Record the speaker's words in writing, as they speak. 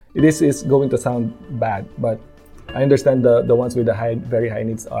This is going to sound bad, but I understand the ones with the very high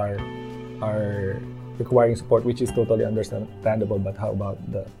needs are requiring support, which is totally understandable. But how about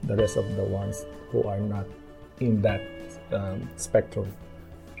the rest of the ones who are not in that spectrum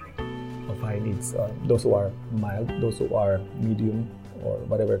of high needs? Those who are mild, those who are medium, or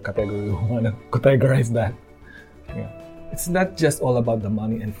whatever category you want to categorize that. Yeah. It's not just all about the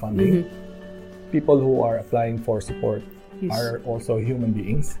money and funding. People who are applying for support are also human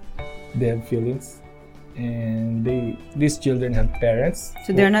beings. They have feelings, and these children have parents.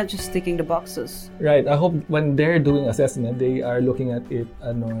 So they're not just ticking the boxes. Right. I hope when they're doing assessment, they are looking at it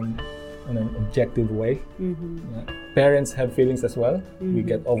on an objective way. Yeah. Parents have feelings as well. We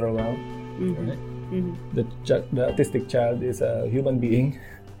get overwhelmed. Right? The autistic child is a human being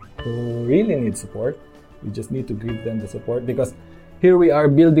who really needs support. We just need to give them the support, because here we are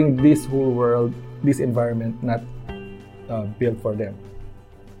building this whole world, this environment, not built for them,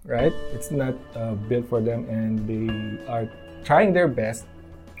 right? It's not built for them, and they are trying their best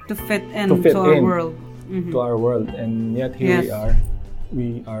to fit into our world. To our world, and yet here we are.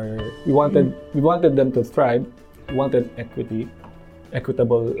 We wanted them to thrive. We wanted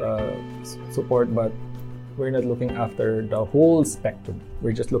equitable support, but we're not looking after the whole spectrum.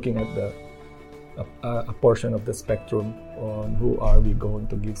 We're just looking at a portion of the spectrum on who are we going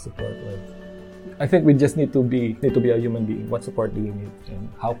to give support with. I think we just need to be a human being. What support do you need, and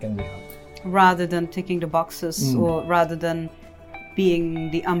how can we help? Rather than ticking the boxes, or rather than being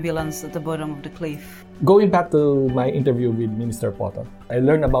the ambulance at the bottom of the cliff. Going back to my interview with Minister Poto, I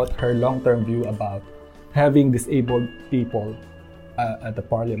learned about her long-term view about having disabled people at the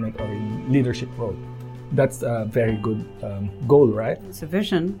parliament or in leadership role. That's a very good goal, right? It's a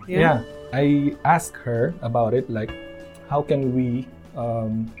vision. Yeah. I asked her about it, like, how can we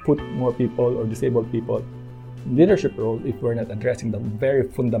put more people or disabled people in leadership role if we're not addressing the very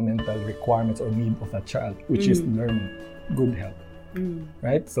fundamental requirements or need of a child, which is learning, good health,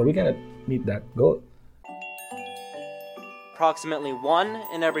 right? So we cannot meet that goal. Approximately 1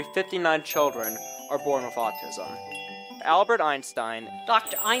 in every 59 children are born with autism. Albert Einstein.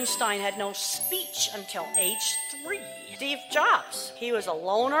 Dr. Einstein had no speech until age 3. Steve Jobs, he was a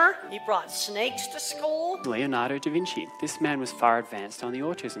loner. He brought snakes to school. Leonardo da Vinci. This man was far advanced on the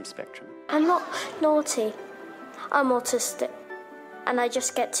autism spectrum. I'm not naughty. I'm autistic. And I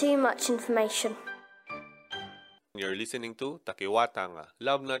just get too much information. You're listening to Takiwatanga,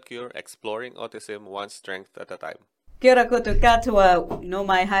 Love Not Cure, Exploring Autism One Strength at a Time. Kia ora koutou katoa, no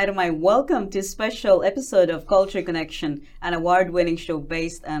mai haere mai. Welcome to a special episode of Culture Connection, an award-winning show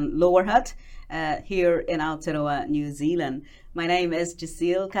based in Lower Hutt, here in Aotearoa, New Zealand. My name is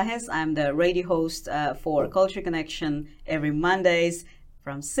Giselle Cajes. I'm the radio host for Culture Connection every Mondays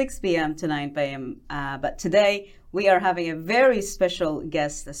from 6 p.m. to 9 p.m. But today we are having a very special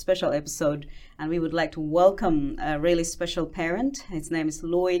guest, a special episode, and we would like to welcome a really special parent. His name is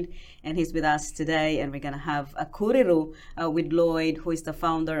Lloyd, and he's with us today, and we're going to have a kuriru with Lloyd, who is the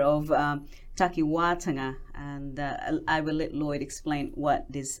founder of Takiwatanga, and I will let Lloyd explain what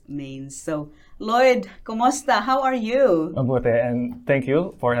this means. So, Lloyd, kumusta? How are you? Mabuti, and thank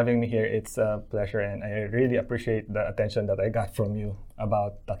you for having me here. It's a pleasure, and I really appreciate the attention that I got from you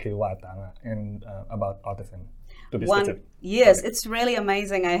about Takiwatanga and about autism. To be specific. Yes, it's really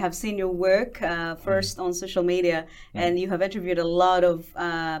amazing. I have seen your work first on social media, and you have interviewed a lot of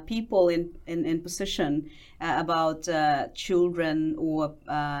people in position about children or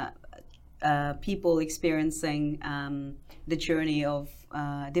people experiencing the journey of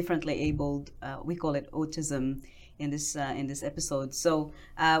differently abled. We call it autism in this episode. So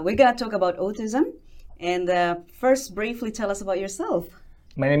we're gonna talk about autism, and first, briefly tell us about yourself.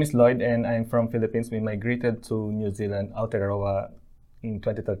 My name is Lloyd, and I'm from Philippines. We migrated to New Zealand, Aotearoa, in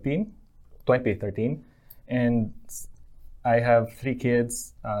 2013, and I have 3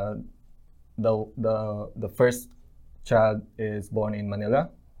 kids. The first child is born in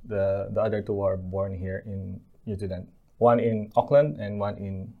Manila. The other 2 are born here in New Zealand. 1 in Auckland and 1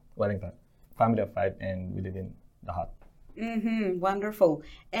 in Wellington. Family of 5, and we live in the Hutt. Wonderful.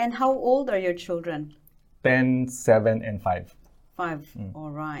 And how old are your children? 10, 7, and 5. 5.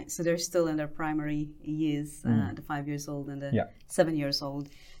 All right. So they're still in their primary years, the 5 years old and the 7 years old.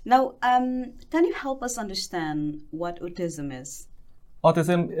 Now, can you help us understand what autism is?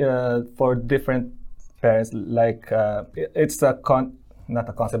 Autism, for different parents, like it's not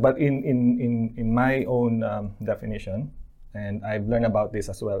a concept, but in my own definition, and I've learned about this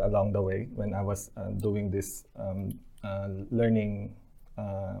as well along the way when I was doing this learning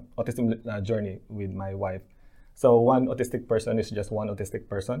autism journey with my wife. So one autistic person is just one autistic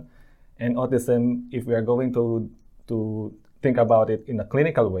person, and autism, if we are going to think about it in a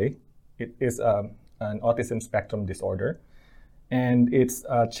clinical way, it is an autism spectrum disorder, and it's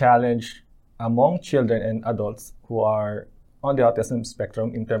a challenge among children and adults who are on the autism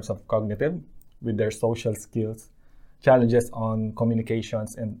spectrum in terms of cognitive, with their social skills, challenges on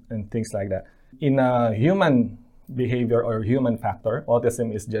communications and things like that. In a human behavior or human factor,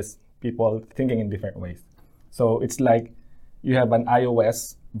 autism is just people thinking in different ways. So it's like you have an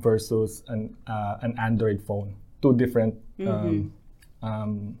iOS versus an Android phone, two different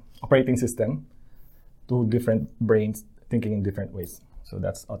operating system, two different brains thinking in different ways. So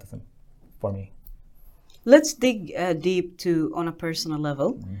that's autism for me. Let's dig deep on a personal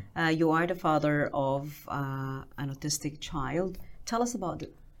level. You are the father of an autistic child. Tell us about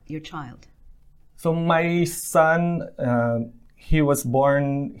your child. So my son, he was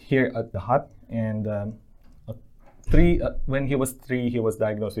born here at the hut, and when he was 3, he was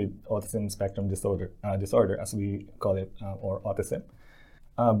diagnosed with autism spectrum disorder, as we call it, or autism.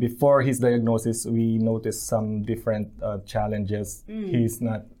 Before his diagnosis, we noticed some different challenges. He's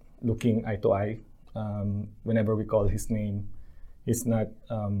not looking eye to eye. Whenever we call his name, he's not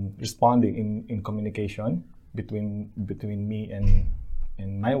responding in communication between me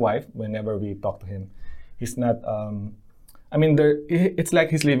and my wife. Whenever we talk to him, he's not. It's like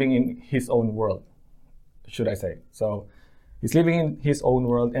he's living in his own world, should I say? So he's living in his own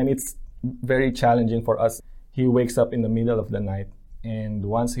world, and it's very challenging for us. He wakes up in the middle of the night, and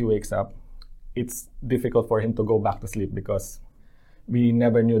once he wakes up, it's difficult for him to go back to sleep because we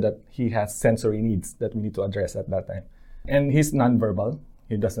never knew that he has sensory needs that we need to address at that time. And he's nonverbal.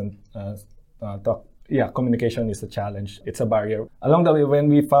 He doesn't talk. Yeah, communication is a challenge. It's a barrier. Along the way, when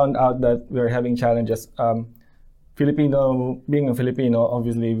we found out that we were having challenges, being a Filipino,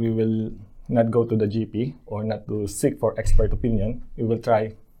 obviously we will not go to the GP or not to seek for expert opinion. We will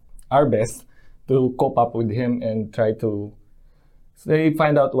try our best to cope up with him and try to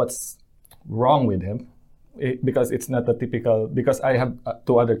find out what's wrong with him. Because it's not a typical, because I have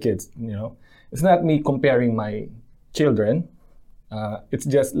 2 other kids, it's not me comparing my children. It's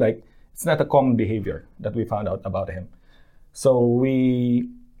just like, it's not a common behavior that we found out about him. So we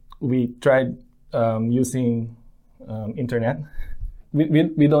tried using internet.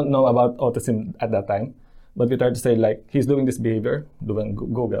 We don't know about autism at that time, but we tried to say, like, he's doing this behavior, doing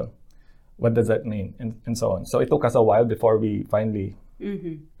Google. What does that mean? And so on. So it took us a while before we finally,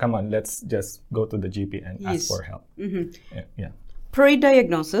 come on, let's just go to the GP and ask for help. Yeah.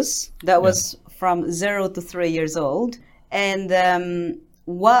 Pre-diagnosis, that was from 0 to 3 years old. And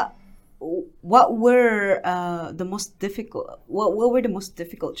what were the most difficult? What were the most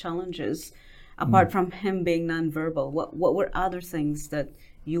difficult challenges, apart from him being nonverbal? What were other things that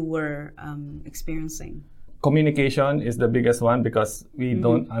you were experiencing? Communication is the biggest one because we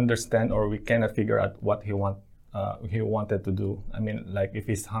don't understand, or we cannot figure out what he wanted to do. I mean, like, if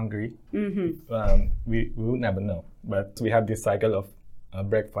he's hungry, we will never know. But we have this cycle of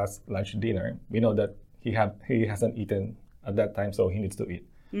breakfast, lunch, dinner. We know that he hasn't eaten at that time, so he needs to eat.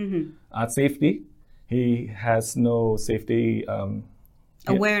 At safety, he has no safety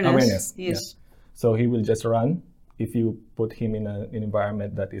awareness. Yes. Yeah. So he will just run if you put him in an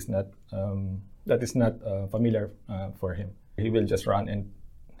environment that is not familiar for him. He will just run and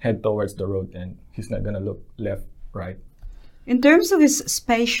head towards the road, and he's not gonna look left, right. In terms of his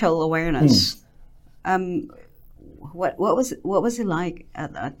spatial awareness, what was he like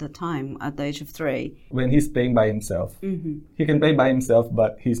at the time, at the age of 3? When he's playing by himself, he can play by himself,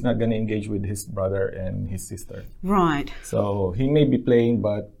 but he's not gonna engage with his brother and his sister. Right. So he may be playing,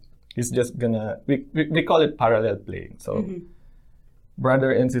 but he's just gonna. We call it parallel playing. So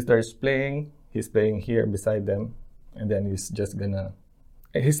brother and sister is playing. He's playing here beside them, and then he's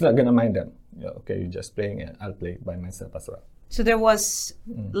not gonna mind them. Okay, you're just playing, and I'll play by myself as well. So there was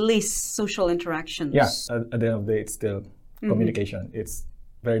least social interactions. Yeah, at the end of the day, it's still communication. It's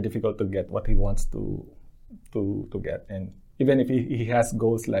very difficult to get what he wants to get, and even if he has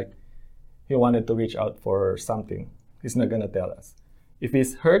goals, like he wanted to reach out for something, he's not gonna tell us. If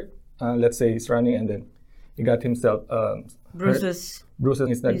he's hurt, let's say he's running and then he got himself bruises.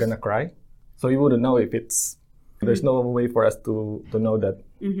 He's not gonna cry, so you wouldn't know if it's. There's no way for us to know that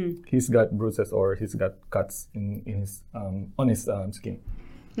he's got bruises or he's got cuts in his on his skin.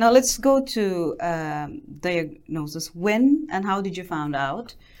 Now let's go to diagnosis. When and how did you find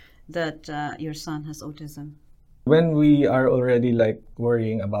out that your son has autism? When we are already like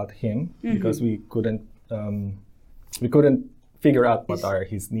worrying about him because we couldn't figure out what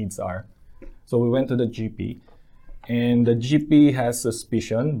his needs are, so we went to the GP, and the GP has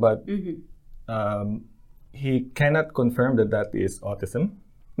suspicion, but he cannot confirm that is autism.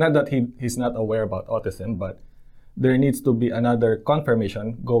 Not that he's not aware about autism, but there needs to be another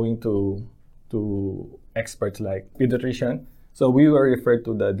confirmation going to experts like pediatrician. So we were referred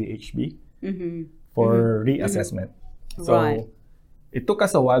to the DHB for reassessment. So Right. it took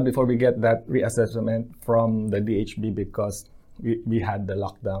us a while before we get that reassessment from the DHB because we had the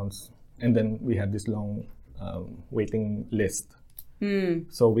lockdowns and then we had this long waiting list.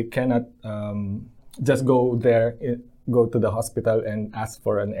 So we cannot just go there, go to the hospital and ask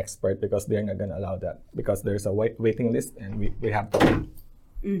for an expert because they're not going to allow that because there's a waiting list and we have to wait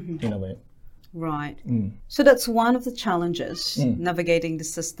in a way. Right. So that's one of the challenges, navigating the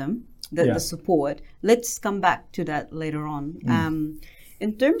system, the support. Let's come back to that later on.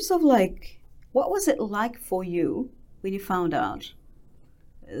 In terms of like, what was it like for you when you found out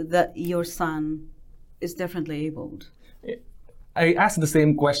that your son is differently abled? I asked the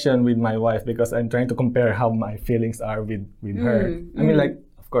same question with my wife because I'm trying to compare how my feelings are with her. I mean, like,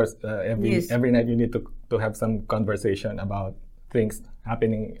 of course, every night you need to have some conversation about things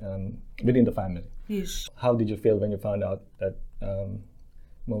happening within the family. Yes. How did you feel when you found out that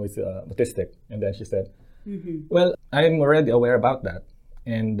Mo is autistic? And then she said, well, I'm already aware about that.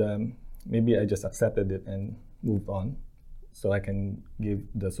 And maybe I just accepted it and moved on so I can give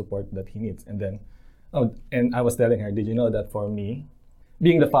the support that he needs. And then, and I was telling her, did you know that for me,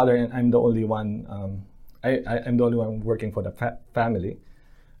 being the father and I'm the only one, I'm the only one working for the family,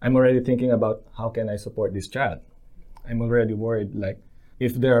 I'm already thinking about how can I support this child. I'm already worried, like,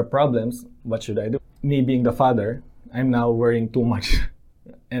 if there are problems, what should I do? Me being the father, I'm now worrying too much.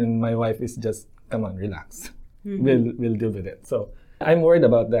 And my wife is just, come on, relax. We'll deal with it. So I'm worried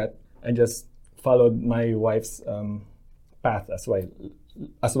about that. I just followed my wife's path as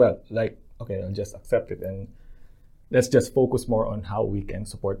well. Like, okay, I'll just accept it and let's just focus more on how we can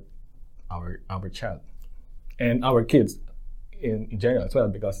support our child and our kids in general as well,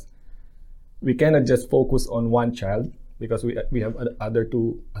 because we cannot just focus on one child because we have other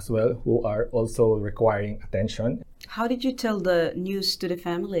two as well who are also requiring attention. How did you tell the news to the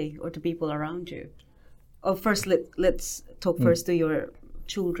family or to people around you? Oh, first, let's talk first to your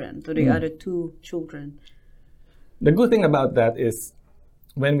children, to the other two children. The good thing about that is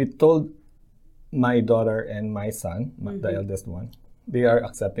when we told my daughter and my son, the eldest one, they are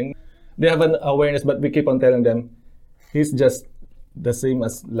accepting. They have an awareness, but we keep on telling them, he's just the same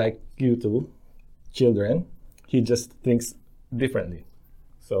as like you two children. He just thinks differently.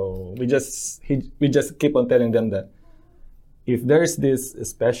 So we just keep on telling them that if there's this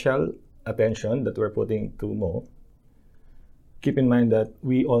special attention that we're putting to Mo, keep in mind that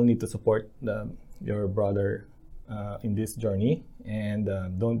we all need to support your brother in this journey, and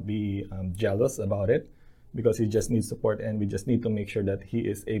don't be jealous about it because he just needs support, and we just need to make sure that he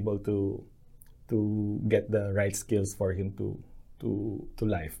is able to get the right skills for him to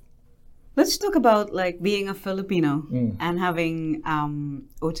life. Let's talk about like being a Filipino and having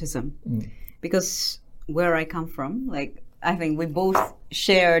autism, because where I come from, like I think we both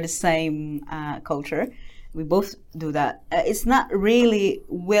share the same culture. We both do that. It's not really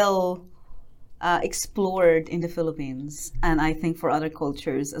well explored in the Philippines, and I think for other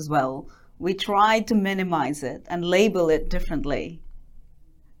cultures as well. We try to minimize it and label it differently.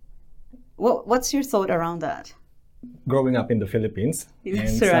 What's your thought around that? Growing up in the Philippines, That's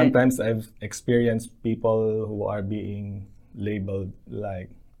and right. sometimes I've experienced people who are being labeled like,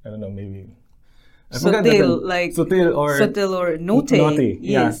 I don't know, maybe I forgot the Sutil, term. like Subtle or naughty. naughty,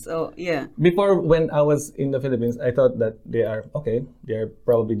 yeah. Yes. Oh, yeah. Before, when I was in the Philippines, I thought that they are okay. They are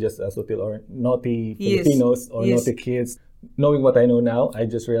probably just subtle or naughty Yes. Filipinos or Yes. naughty kids. Knowing what I know now, I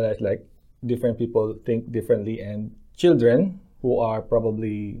just realized like different people think differently, and children who are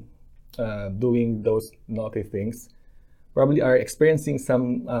probably doing those naughty things probably are experiencing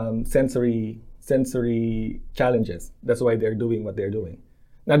some sensory challenges. That's why they're doing what they're doing,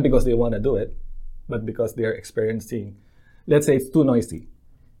 not because they want to do it, but because they're experiencing, let's say it's too noisy.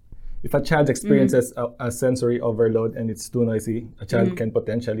 If a child experiences a sensory overload and it's too noisy, a child can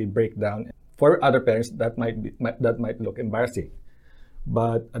potentially break down. For other parents, that might look embarrassing.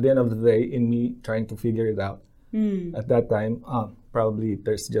 But at the end of the day, in me trying to figure it out, at that time, probably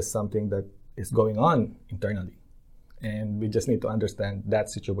there's just something that is going on internally. And we just need to understand that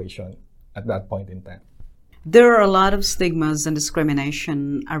situation at that point in time. There are a lot of stigmas and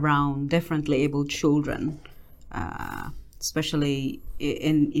discrimination around differently abled children, especially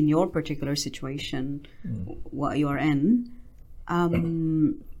in your particular situation, what you're in.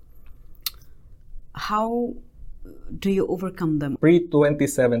 How do you overcome them?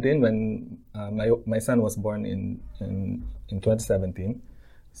 Pre-2017, when my son was born in 2017,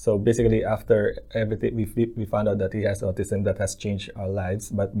 so basically after everything, we found out that he has autism. That has changed our lives.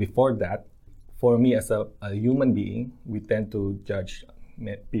 But before that, for me as a human being, we tend to judge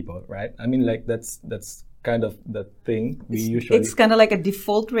people, right? I mean, like that's kind of the thing we usually. It's kind of like a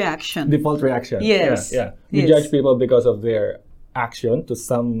default reaction. Default reaction. Yes. Yeah. We judge people because of their action to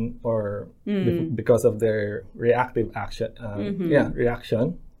some, or because of their reactive action.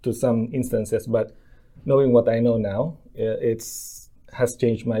 Reaction to some instances. But knowing what I know now, has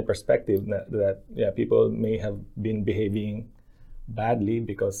changed my perspective that people may have been behaving badly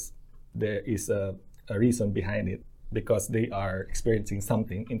because there is a reason behind it, because they are experiencing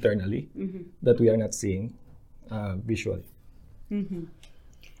something internally that we are not seeing visually.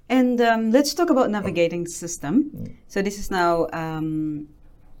 And let's talk about navigating system. So this is now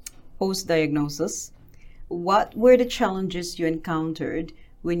post-diagnosis. What were the challenges you encountered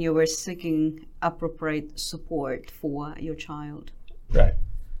when you were seeking appropriate support for your child? Right.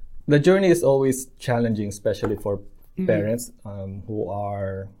 The journey is always challenging, especially for parents who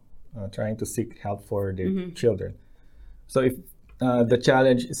are trying to seek help for their children. So if the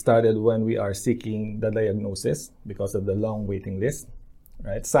challenge started when we are seeking the diagnosis because of the long waiting list,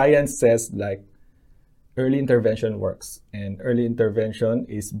 right? Science says like early intervention works, and early intervention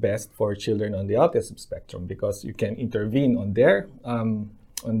is best for children on the autism spectrum because you can intervene on their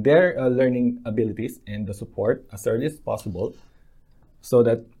learning abilities and the support as early as possible, so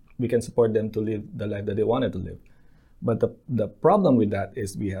that we can support them to live the life that they wanted to live. But the problem with that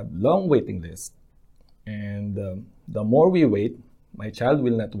is we have long waiting lists, and the more we wait, my child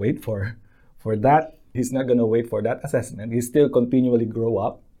will not wait for that. He's not going to wait for that assessment. He still continually grow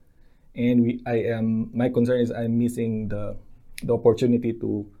up, and my concern is I'm missing the opportunity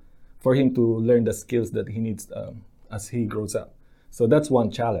for him to learn the skills that he needs as he grows up. So that's one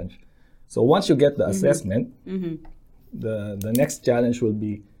challenge. So once you get the assessment, the next challenge will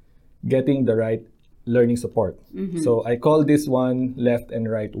be getting the right learning support. So I call this one left and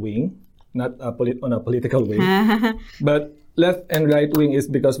right wing, not on a political way, but left and right wing is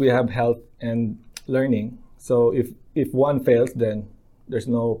because we have health and learning. So if one fails, then there's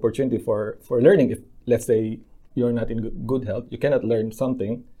no opportunity for learning. If, let's say, you're not in good health, you cannot learn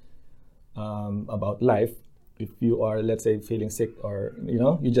something about life. If you are, let's say, feeling sick, or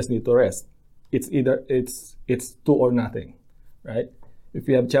you just need to rest. It's either it's two or nothing, right? If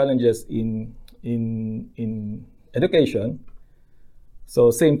you have challenges in education,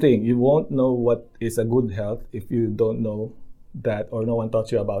 so same thing. You won't know what is a good health if you don't know that, or no one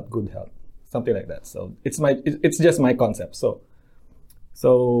taught you about good health, something like that. So it's just my concept. So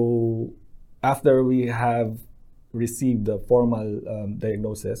after we have received the formal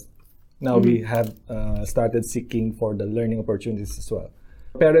diagnosis, now we have started seeking for the learning opportunities as well.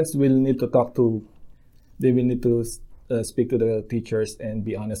 Parents will need to speak to the teachers and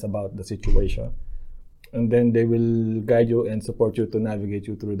be honest about the situation. And then they will guide you and support you to navigate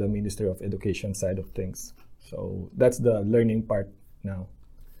you through the Ministry of Education side of things. So that's the learning part now.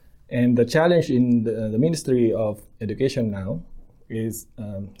 And the challenge in the Ministry of Education now is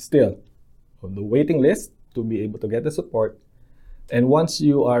still on the waiting list to be able to get the support. And once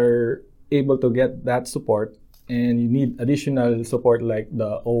you are able to get that support and you need additional support like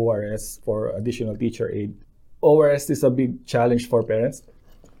the ORS for additional teacher aid, ORS is a big challenge for parents.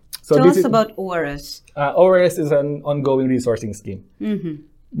 So Tell us about ORS. ORS is an ongoing resourcing scheme.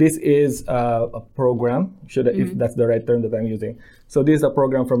 This is a program, if that's the right term that I'm using. So this is a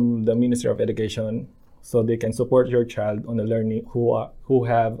program from the Ministry of Education, so they can support your child on the learning who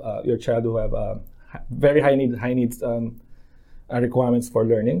have very high needs requirements for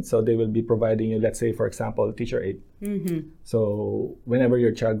learning. So they will be providing you, let's say, for example, teacher aid. So whenever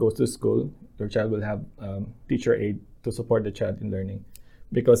your child goes to school, your child will have teacher aid to support the child in learning,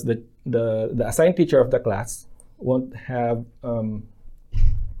 because the assigned teacher of the class won't have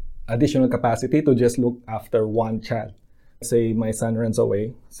additional capacity to just look after one child. Say my son runs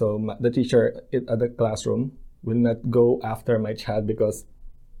away, so the teacher at the classroom will not go after my child, because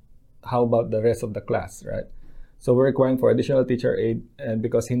how about the rest of the class, right? So we're requiring for additional teacher aid, and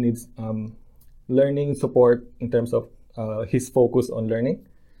because he needs learning support in terms of his focus on learning.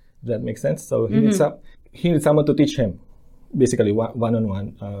 Does that make sense? So he needs someone to teach him, basically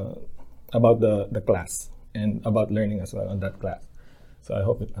one-on-one, about the class and about learning as well on that class. So I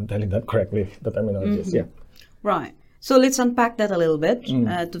hope I'm telling that correctly, the terminologies. Yeah. Right. So let's unpack that a little bit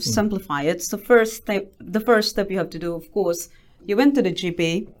to simplify it. So the first step you have to do, of course, you went to the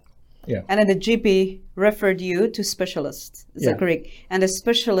GP. Yeah. And then the GP referred you to specialists. Is that correct? And the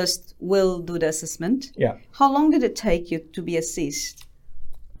specialist will do the assessment. Yeah. How long did it take you to be assessed?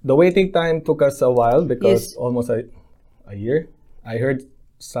 The waiting time took us a while, because almost a year. I heard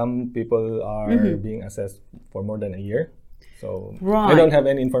some people are being assessed for more than a year. So Right. I don't have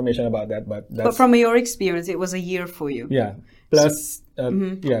any information about that, but that's But from your experience, it was a year for you. yeah. Plus,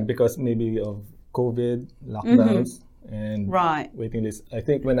 because maybe of COVID lockdowns and Right. waiting list. I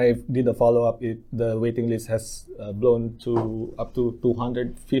think when I did the follow up, the waiting list has blown to up to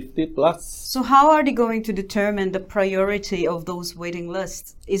 250 plus. So how are they going to determine the priority of those waiting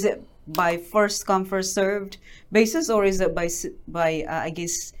lists? Is it by first come first served basis, or is it by I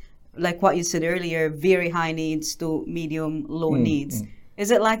guess like what you said earlier, very high needs to medium low needs?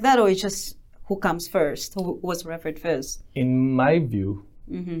 Is it like that, or it's just who comes first, who was referred first? In my view,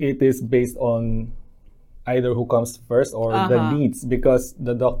 it is based on either who comes first or the needs, because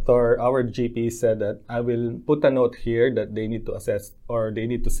the doctor, our GP, said that I will put a note here that they need to assess or they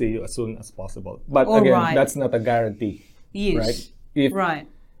need to see you as soon as possible. But again, right. that's not a guarantee, Yes. right? If Right.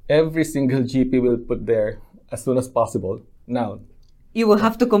 every single GP will put there as soon as possible, now You will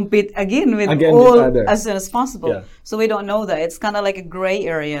have to compete again with Again all with others. as soon as possible. Yeah. So we don't know that. It's kind of like a gray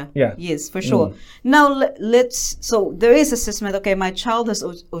area. Yeah. Yes, for sure. Now so there is assessment. Okay, my child has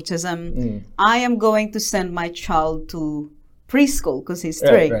autism. I am going to send my child to preschool because he's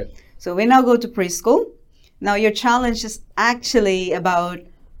 3. Right. So we now go to preschool. Now your challenge is actually about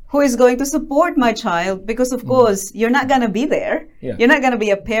who is going to support my child, because of course you're not going to be there. Yeah. You're not going to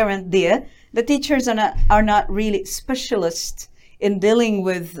be a parent there. The teachers are not really specialists in dealing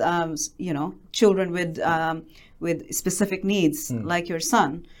with children with specific needs like your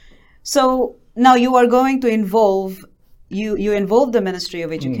son. So now you are going to involve the Ministry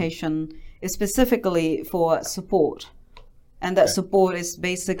of Education specifically for support, and that support is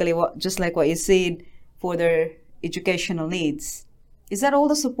basically just like what you said, for their educational needs. Is that all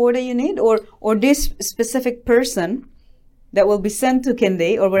the support that you need, or this specific person that will be sent to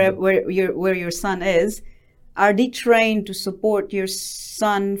Kindy or where your son is? Are they trained to support your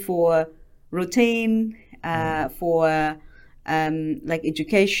son for routine, for like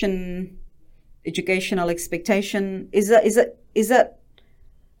educational expectation? Is that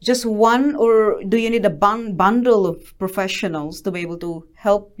just one, or do you need a bundle of professionals to be able to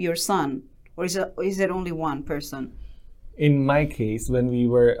help your son, or is it only one person? in my case, when we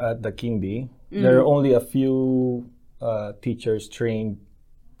were at the Kindy, there are only a few teachers trained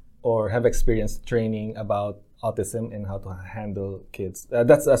or have experienced training about autism and how to handle kids.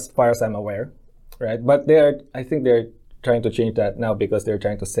 That's as far as I'm aware, right? But I think they're trying to change that now because they're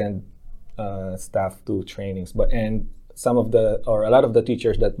trying to send staff to trainings. And a lot of the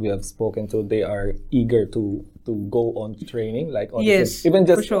teachers that we have spoken to, they are eager to go on training, like autism, Yes, even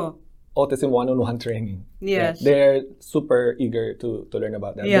just for sure. autism one-on-one training. Yes. Yeah, they're super eager to learn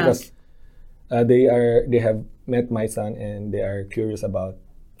about that Yeah. because they have met my son and they are curious about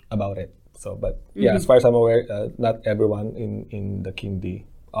it. So, but yeah, as far as I'm aware, not everyone in the Kindy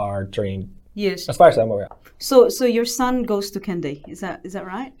are trained. Yes. As far as I'm aware, So your son goes to Kindy. Is that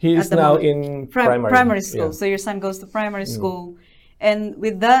right? he At is the now moment? in primary school. Yeah. So your son goes to primary school, and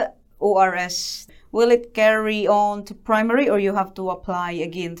with that ORS, will it carry on to primary, or you have to apply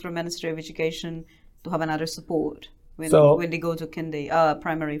again through Ministry of Education to have another support when they go to Kindy,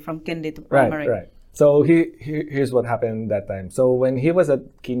 primary, from Kindy to primary? Right. So here's what happened that time. So when he was at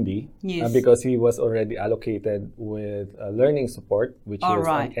Kindy, Yes. because he was already allocated with learning support, which All is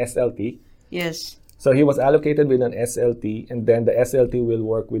right. an SLT. Yes. So he was allocated with an SLT, and then the SLT will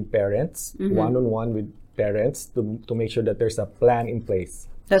work with parents, one-on-one with parents, to make sure that there's a plan in place.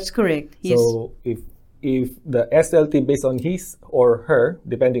 That's correct. Yes. So if the SLT based on his or her,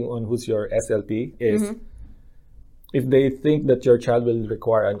 depending on who's your SLT is, if they think that your child will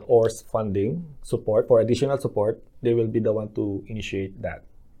require an ORS funding support for additional support, they will be the one to initiate that.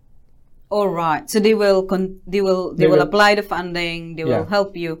 All right. So they will apply the funding. They will Yeah.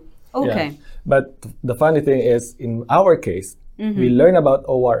 help you. Okay. Yeah. But the funny thing is, in our case, we learn about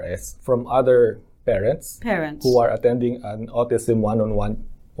ORS from other parents who are attending an autism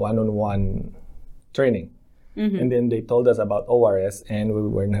one-on-one training. And then they told us about ORS, and we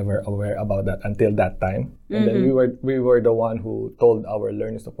were never aware about that until that time. And then we were the one who told our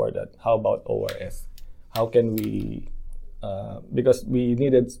learning support that, how about ORS? How can we, because we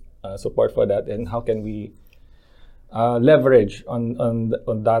needed support for that, and how can we leverage on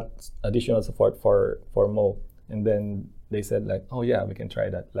that additional support for Mo? And then they said like, oh yeah, we can try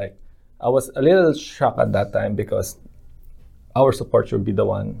that. Like, I was a little shocked at that time because our support should be the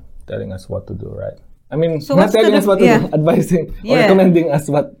one telling us what to do, right? I mean, So not what's the telling us what to yeah. do, advising or Yeah. recommending us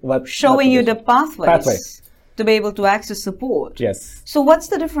what Showing what you to the do. pathways to be able to access support. Yes. So what's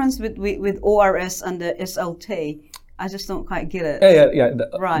the difference with ORS and the SLT? I just don't quite get it. Yeah.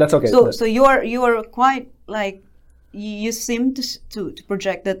 Right. That's okay. So you are quite like you seem to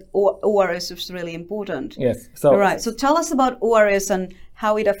project that ORS is really important. Yes. So All right. So tell us about ORS and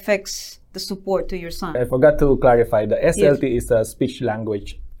how it affects the support to your son. I forgot to clarify. The SLT is a speech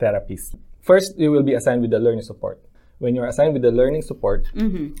language therapist. First, you will be assigned with the learning support. When you're assigned with the learning support,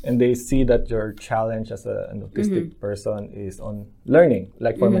 and they see that your challenge as an autistic person is on learning,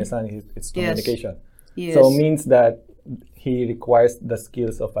 like for my son, it's communication. Yes. So it means that he requires the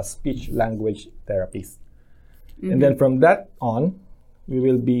skills of a speech language therapist. And then from that on, we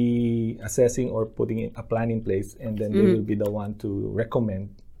will be assessing or putting a plan in place, and then they will be the one to recommend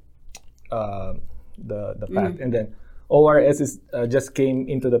the path. And then ORS just came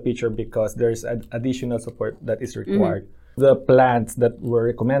into the picture because there's additional support that is required. The plans that were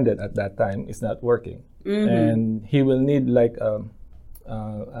recommended at that time is not working, and he will need like a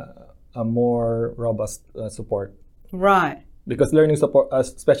more robust support. Right. Because learning support,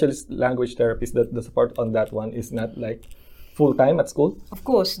 specialist language therapist, the support on that one is not like full time at school. Of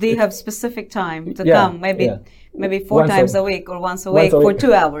course, they have specific time to Yeah, come. Maybe yeah. maybe four Once times a- a week or once a once week a for week.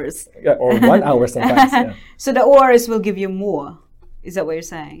 2 hours. Yeah, or 1 hour sometimes. Yeah. So the ORS will give you more. Is that what you're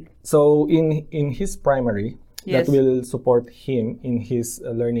saying? So in his primary, Yes. that will support him in his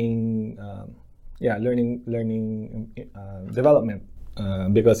learning development.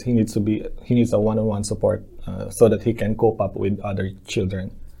 Because he needs a one-on-one support so that he can cope up with other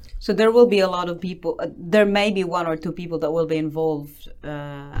children. So there will be a lot of people. There may be 1 or 2 people that will be involved,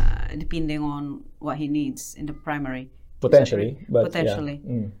 depending on what he needs in the primary. Potentially, but potentially.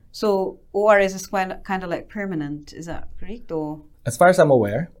 yeah. So ORS is kind of like permanent. Is that correct? Or As far as I'm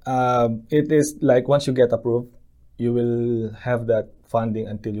aware, it is like once you get approved, you will have that funding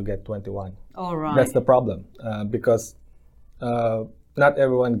until you get 21. all right. That's the problem because not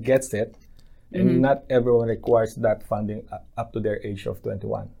everyone gets it, and not everyone requires that funding up to their age of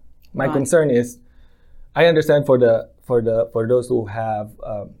 21. My Right. concern is, I understand for those who have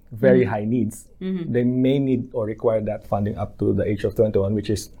very high needs, they may need or require that funding up to the age of 21, which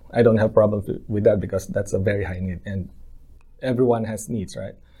is, I don't have problems with that because that's a very high need, and everyone has needs,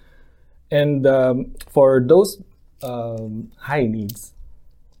 right? And for those high needs,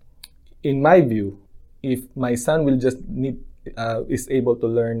 in my view, if my son will just is able to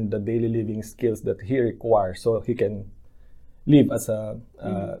learn the daily living skills that he requires, so he can live as a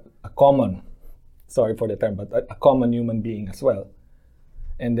common, sorry for the term, but a common human being as well.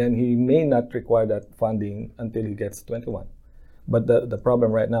 And then he may not require that funding until he gets 21. But the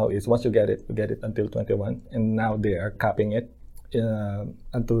problem right now is once you get it until 21, and now they are capping it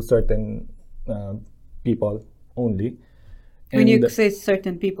until certain people only. when you And say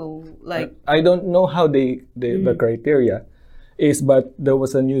certain people, like I don't know how the criteria is, but there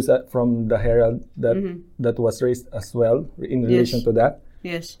was a news from the Herald that was raised as well in relation Yes. to that,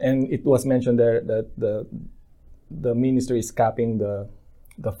 yes, and it was mentioned there that the ministry is capping the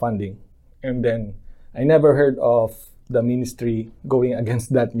funding, and then I never heard of the ministry going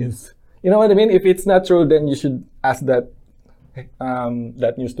against that news. You know what I mean? If it's not true, then you should ask that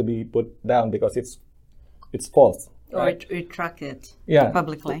news to be put down because it's false. or Right? retract it Yeah.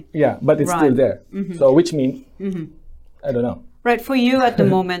 publicly. Yeah, but it's still Right. there. So which means I don't know. Right, for you at the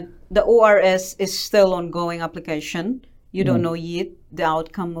moment, the ORS is still ongoing application. You don't know yet the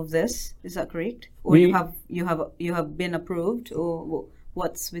outcome of this. Is that correct? Or We- you have been approved, or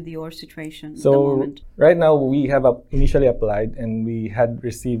what's with your situation at the So moment? right now we have initially applied and we had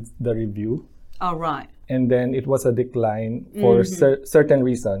received the review, All right. and then it was a decline for certain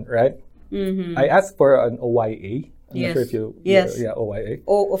reason, right? I asked for an OYA. I'm not sure if you Yes. yeah, OYA.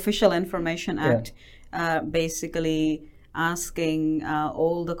 Or Official Information Act, basically asking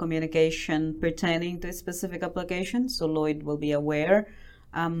all the communication pertaining to a specific application, so Lloyd will be aware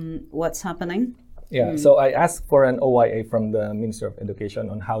what's happening. Yeah, so I asked for an OYA from the Minister of Education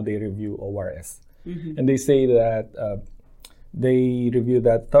on how they review ORS. And they say that they review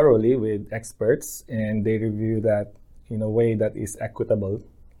that thoroughly with experts, and they review that in a way that is equitable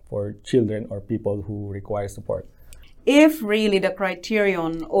for children or people who require support. If really the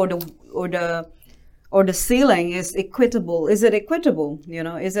criterion or the ceiling is equitable, is it equitable?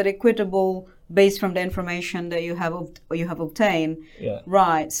 Is it equitable based from the information that you have obtained? Yeah.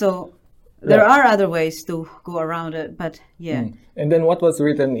 Right. So there are other ways to go around it, but yeah. And then what was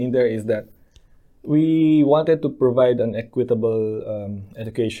written in there is that we wanted to provide an equitable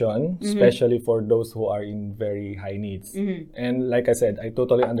education, especially for those who are in very high needs. And like I said, I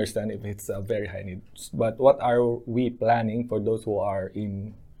totally understand if it's a very high need. But what are we planning for those who are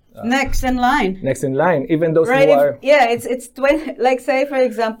in Next in line. next in line? Even those Right. who are It's 20. Like say for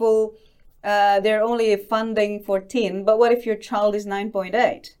example, they're only funding 14, but what if your child is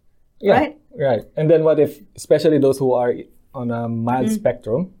 9.8? Yeah, right? right. And then what if, especially those who are on a mild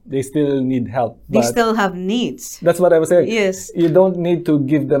spectrum, they still need help. They But still have needs. that's what I was saying. Yes. You don't need to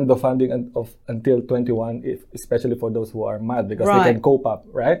give them the funding until 21, especially for those who are mild, because they Right. can cope up,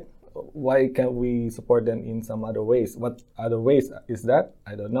 right? Why can't we support them in some other ways? What other ways is that?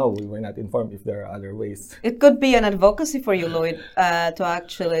 I don't know. We were not informed if there are other ways. It could be an advocacy for you, Lloyd, to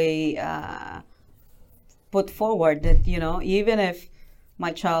actually put forward that, even if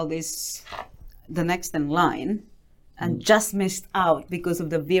my child is the next in line and just missed out because of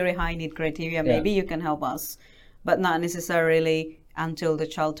the very high need criteria, maybe you can help us, but not necessarily until the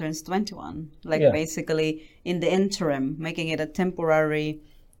child turns 21. Like basically in the interim, making it a temporary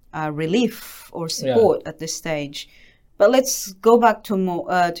relief or support at this stage. But let's go back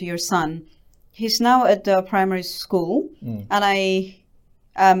to your son. He's now at the primary school,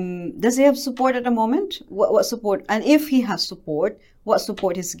 and does he have support at the moment? What support? And if he has support, what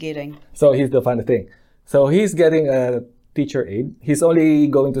support he's getting? So here's the funny thing. So he's getting a teacher aide. He's only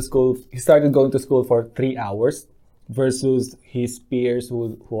going to school. He started going to school for 3 hours versus his peers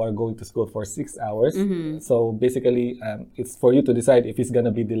who are going to school for 6 hours. So basically, it's for you to decide if he's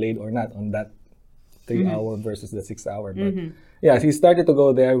gonna be delayed or not on that 3 hour versus the 6 hour. But yeah, he started to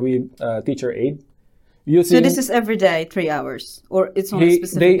go there with teacher aide. So this is every day, 3 hours, or it's on a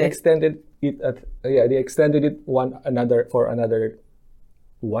specific they day? extended it they extended it for another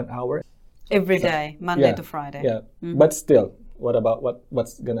 1 hour Every day, Monday to Friday. Yeah, but still, what about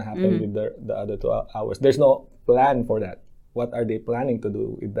what's gonna happen with the other 2 hours? There's no plan for that. What are they planning to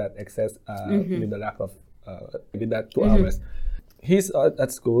do with that excess, with the lack of with that 2 hours? He's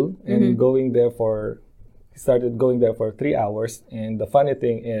at school and he started going there for 3 hours. And the funny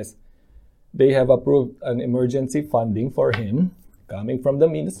thing is, they have approved an emergency funding for him coming from the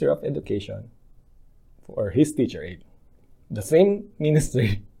Ministry of Education for his teacher aide. The same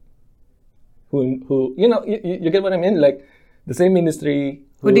ministry who you get what I mean? Like the same ministry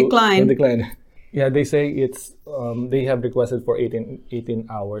who declined. Yeah, they say it's they have requested for 18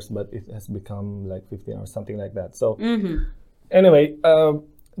 hours, but it has become like 15 or something like that. So anyway,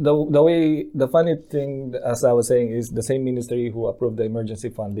 the funny thing, as I was saying, is the same ministry who approved the emergency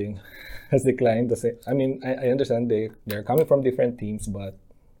funding has declined the same. I mean, I understand they're coming from different teams, but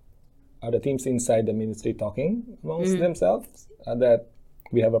are the teams inside the ministry talking amongst themselves that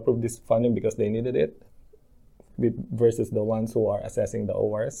we have approved this funding because they needed it, versus the ones who are assessing the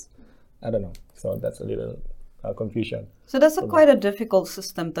ORs? I don't know. So that's a little confusion. So that's quite a difficult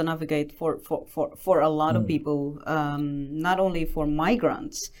system to navigate for a lot of people, not only for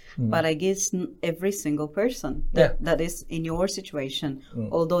migrants, but I guess every single person that is in your situation,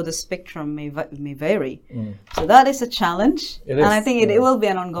 although the spectrum may vary. So that is a challenge. And I think it will be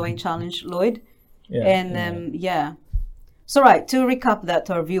an ongoing challenge, Lloyd. So right, to recap that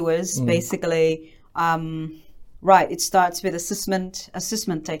to our viewers, basically, right, it starts with assessment.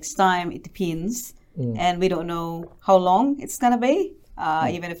 Assessment takes time, it depends. And we don't know how long it's going to be.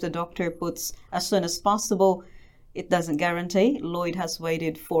 Even if the doctor puts as soon as possible, it doesn't guarantee. Lloyd has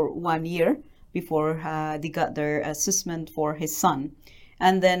waited for 1 year before they got their assessment for his son.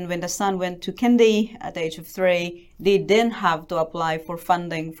 And then when the son went to kindy at the age of 3, they then have to apply for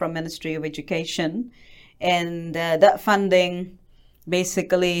funding from Ministry of Education. And that funding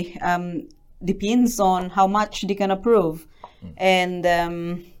basically depends on how much they can approve. And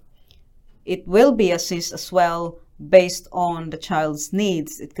it will be assessed as well based on the child's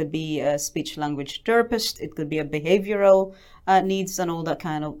needs. It could be a speech language therapist, it could be a behavioral needs, and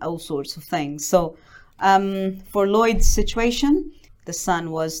all sorts of things. So for Lloyd's situation, the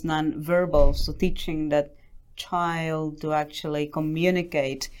son was non-verbal, so teaching that child to actually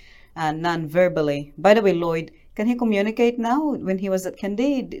communicate non-verbally. By the way, Lloyd, can he communicate now? When he was at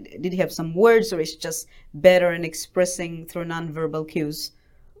kindy, did he have some words, or is he just better in expressing through non-verbal cues?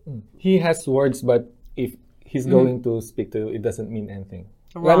 He has words, but if he's going to speak to you, it doesn't mean anything.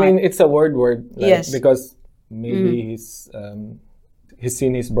 Right. I mean, it's a word, like, yes, because maybe he's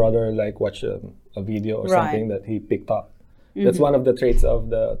seen his brother watch a video or something that he picked up. That's one of the traits of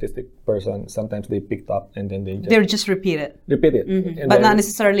the autistic person. Sometimes they picked up and then they just repeat it. And but not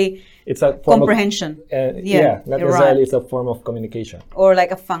necessarily it's a comprehension. Not necessarily it's a form of communication. Or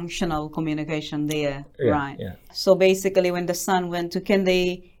like a functional communication there. Yeah. So basically when the son went to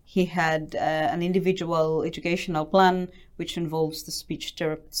kindy, he had an individual educational plan which involves the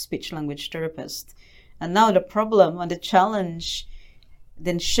speech language therapist. And now the problem and the challenge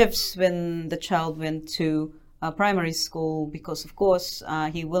then shifts when the child went to primary school, because of course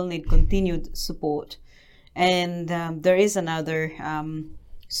he will need continued support. And there is another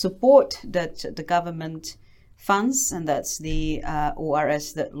support that the government funds, and that's the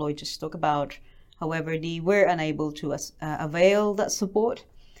ORS that Lloyd just talked about. However, they were unable to avail that support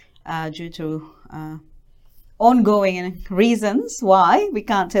due to ongoing reasons why we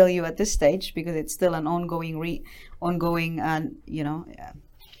can't tell you at this stage, because it's still an ongoing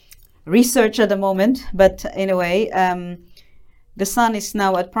research at the moment. But anyway, the son is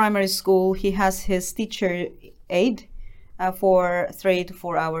now at primary school. He has his teacher aid for 3 to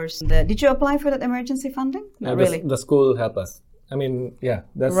 4 hours. Did you apply for that emergency funding? Not really. The school helped us. I mean, yeah,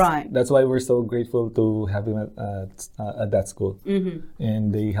 that's right. That's why we're so grateful to have him at that school,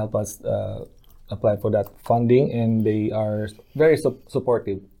 and they help us apply for that funding, and they are very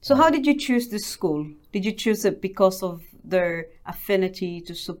supportive. So how did you choose this school? Did you choose it because of their affinity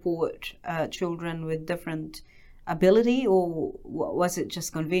to support children with different ability, or was it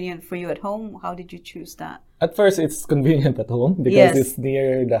just convenient for you at home? How did you choose that? At first, it's convenient at home because it's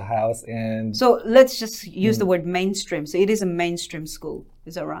near the house, and so let's just use the word mainstream. So it is a mainstream school,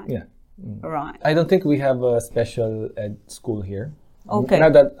 is that right? Yeah. Right. I don't think we have a special ed school here. Okay.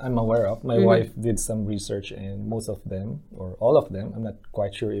 Not that I'm aware of. My wife did some research, and most of them, or all of them, I'm not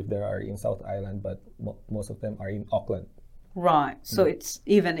quite sure if there are in South Island, but most of them are in Auckland. Right. So it's,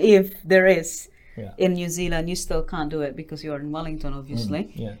 even if there is Yeah. in New Zealand, you still can't do it because you're in Wellington,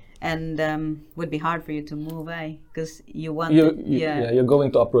 obviously. Yeah. And would be hard for you to move, because you want you're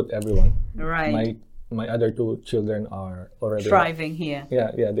going to uproot everyone. Right. My other 2 children are already thriving here.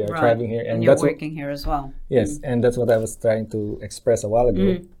 Yeah, they are Right. thriving here, And you're working here as well. Yes, and that's what I was trying to express a while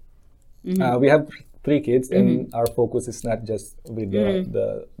ago. We have 3 kids, and our focus is not just with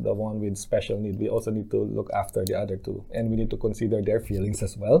the one with special need. We also need to look after the other 2, and we need to consider their feelings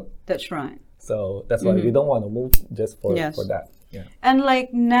as well. That's right. So that's why we don't want to move just for that. Yeah. And like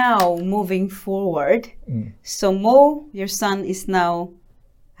now, moving forward, so Mo, your son, is now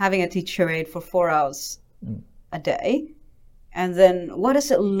having a teacher aide for 4 hours a day. And then what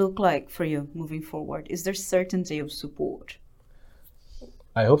does it look like for you moving forward? Is there certainty of support?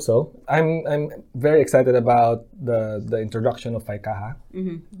 I hope so. I'm very excited about the introduction of Faikaha.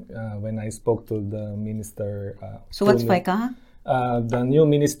 When I spoke to the minister. So what's Faikaha? The new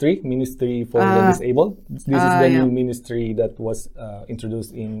ministry for the disabled. This is the new ministry that was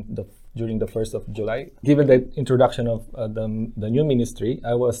introduced during the 1st of July. Given the introduction of the new ministry,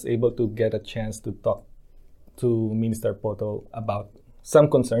 I was able to get a chance to talk to Minister Poto about some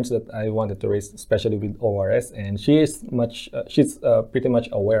concerns that I wanted to raise, especially with ORS, and she's pretty much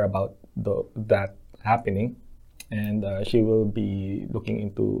aware about that happening, and she will be looking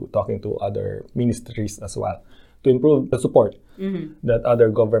into talking to other ministries as well to improve the support that other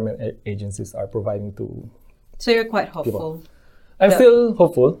government agencies are providing to. So you're quite hopeful. People. I'm still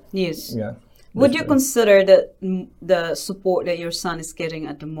hopeful. Yes. Yeah. Would you consider that the support that your son is getting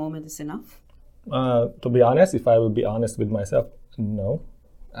at the moment is enough? To be honest, if I will be honest with myself, no.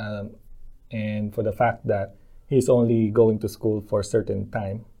 And for the fact that he's only going to school for a certain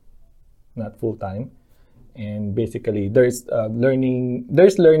time, not full time, and basically there's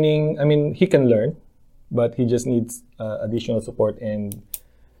learning. I mean, he can learn, but he just needs additional support. And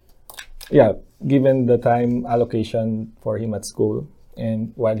given the time allocation for him at school,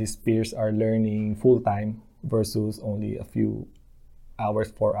 and while his peers are learning full time versus only a few hours,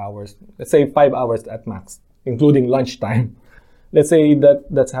 4 hours, let's say 5 hours at max, including lunchtime. Let's say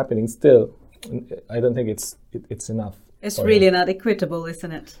that's happening still. I don't think it's enough. It's really not equitable,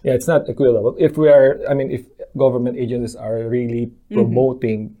 isn't it? Yeah, it's not equitable. If government agencies are really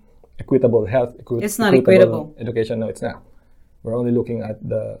promoting equitable health, it's not equitable education, no, it's not. We're only looking at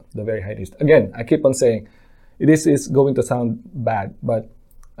the very high needs. Again, I keep on saying, this is going to sound bad, but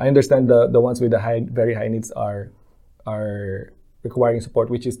I understand the ones with the very high needs are requiring support,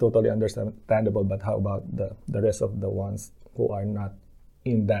 which is totally understandable. But how about the rest of the ones who are not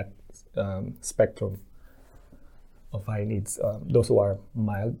in that spectrum of high needs? Those who are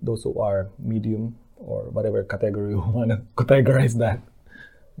mild, those who are medium, or whatever category you want to categorize that.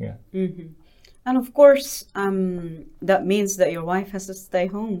 Yeah. And of course, that means that your wife has to stay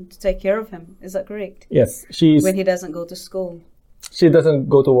home to take care of him. Is that correct? Yes, when he doesn't go to school. She doesn't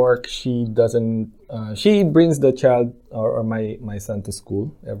go to work. She doesn't. She brings the child or my son to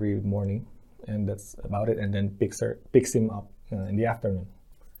school every morning, and that's about it. And then picks him up in the afternoon,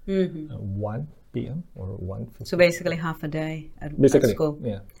 1 p.m. or 1:15. So basically half a day at school.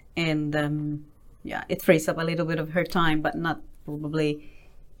 Yeah. And it frees up a little bit of her time, but not probably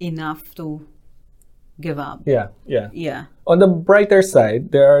enough to give up. Yeah. On the brighter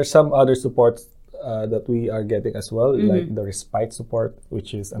side, there are some other supports that we are getting as well, like the respite support,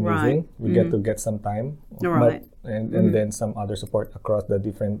 which is amazing. We get to get some time, Right. and then some other support across the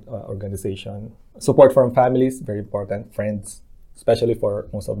different organization. Support from families, very important. Friends, especially for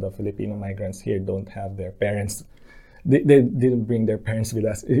most of the Filipino migrants here, don't have their parents. They didn't bring their parents with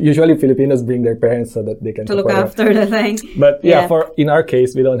us. Usually Filipinos bring their parents so that they can To look support us. after the thing. But for in our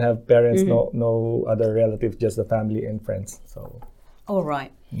case, we don't have parents, no other relatives, just the family and friends. So All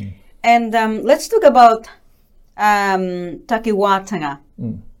right. And let's talk about Takiwatanga.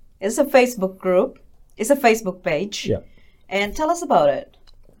 It's a Facebook group. It's a Facebook page. yeah. And tell us about it.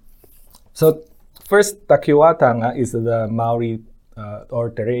 So first, Takiwatanga is the Maori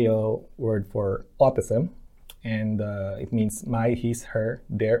or Tereo word for autism, and it means my, his, her,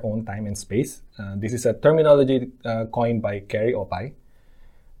 their own time and space. This is a terminology coined by Kerry Opay.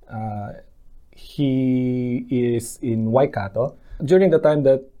 He is in Waikato. During the time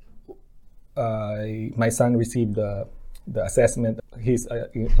that my son received the assessment, he's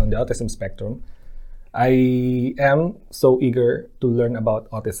on the autism spectrum, I am so eager to learn about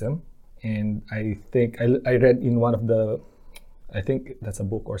autism. And I think I read in one of the, I think that's a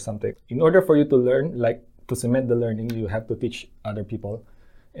book or something. In order for you to learn, like to cement the learning, you have to teach other people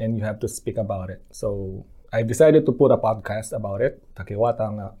and you have to speak about it. So I decided to put a podcast about it,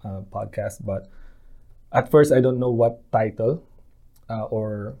 Takiwatang podcast. But at first, I don't know what title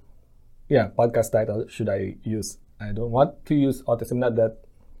podcast title should I use. I don't want to use autism, not that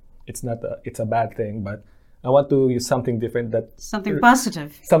it's a bad thing, but I want to use something different, Something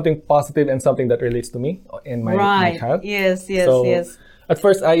positive. something positive and something that relates to me and my child. Yes. So at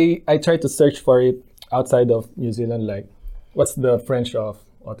first, I tried to search for it outside of New Zealand, like what's the French of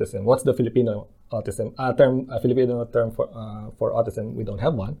autism? What's the Filipino autism? A Filipino term for autism, we don't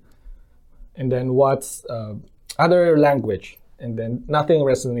have one. And then what's other language? And then nothing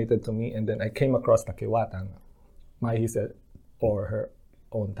resonated to me. And then I came across Takiwatang, my, he said, or her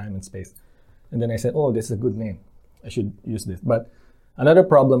own time and space. And then I said, oh, this is a good name. I should use this. But another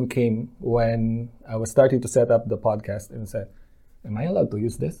problem came when I was starting to set up the podcast and said, am I allowed to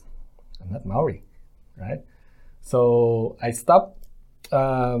use this? I'm not Maori, right? So I stopped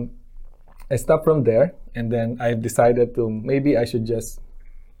from there, and then I've decided to maybe I should just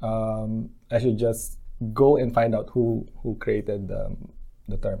go and find out who created the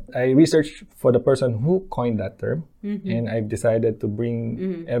term. I researched for the person who coined that term, and I've decided to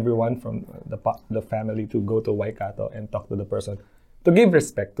bring everyone from the family to go to Waikato and talk to the person, to give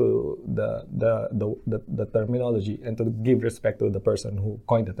respect to the terminology and to give respect to the person who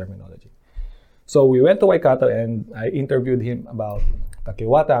coined the terminology. So we went to Waikato and I interviewed him about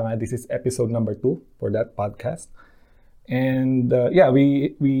Takiwatanga. This is episode number 2 for that podcast. And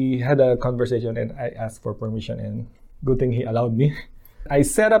we had a conversation and I asked for permission, and good thing he allowed me. I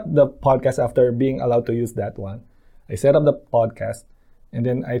set up the podcast after being allowed to use that one. I set up the podcast, and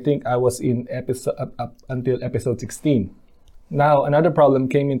then I think I was in episode up until episode 16. Now another problem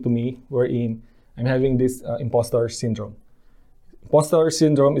came into me wherein I'm having this imposter syndrome. Imposter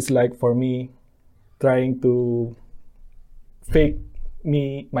syndrome is like for me trying to fake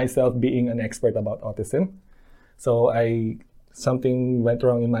myself being an expert about autism. So something went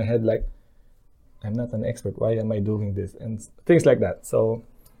wrong in my head, like, I'm not an expert, why am I doing this? And things like that. So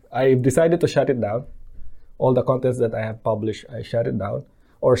I've decided to shut it down. All the contents that I have published, I shut them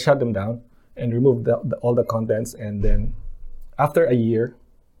down and remove all the contents. And then after a year,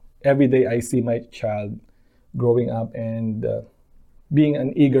 every day I see my child growing up and being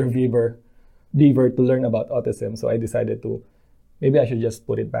an eager beaver to learn about autism. So I decided maybe I should just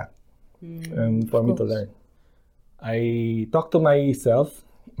put it back for me to learn. I talked to myself,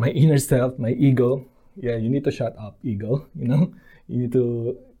 my inner self, my ego. Yeah, you need to shut up, ego. You need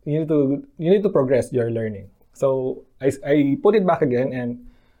to progress your learning. So I put it back again, and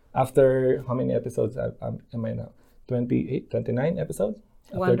after how many episodes am I now? 28, 29 episodes?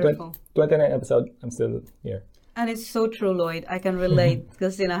 Wonderful. 29 episodes, I'm still here. And it's so true, Lloyd. I can relate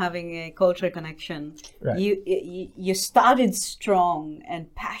because having a culture connection. Right. You started strong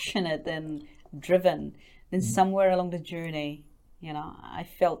and passionate and driven. Then somewhere along the journey, I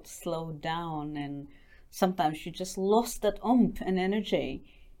felt slowed down, and sometimes you just lost that oomph and energy.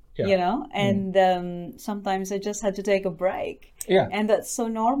 And sometimes I just had to take a break. Yeah. And that's so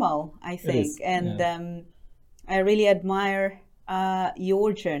normal, I think. And I really admire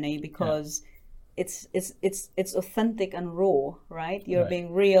your journey because it's authentic and raw, right? You're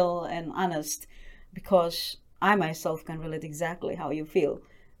being real and honest, because I myself can relate exactly how you feel.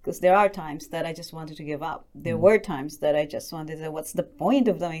 Because there are times that I just wanted to give up. There were times that I just wanted to say, what's the point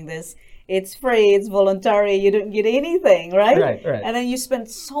of doing this? It's free, it's voluntary, you don't get anything, right? Right. And then you spend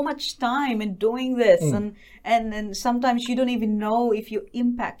so much time in doing this, and sometimes you don't even know if you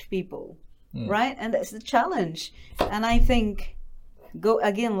impact people, right? And that's the challenge. And I think, go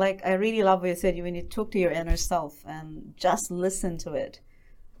again, like I really love what you said, when you talk to your inner self and just listen to it,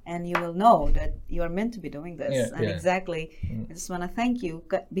 and you will know that you are meant to be doing this. Exactly. I just want to thank you.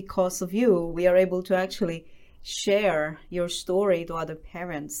 Because of you, we are able to actually share your story to other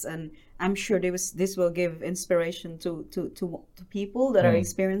parents, and I'm sure this will give inspiration to people that are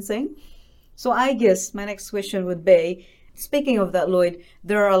experiencing. So I guess my next question would be, speaking of that, Lloyd,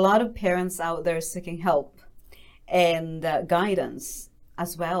 there are a lot of parents out there seeking help and guidance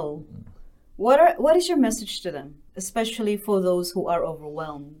as well. What is your message to them, especially for those who are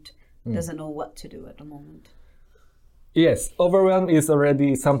overwhelmed, doesn't know what to do at the moment? Yes, overwhelm is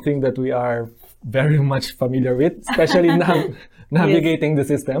already something that we are very much familiar with, especially navigating the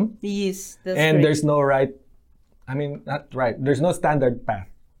system. Yes, that's and great. There's no not right. There's no standard path.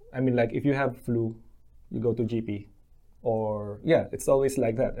 I mean, like if you have flu, you go to GP, or it's always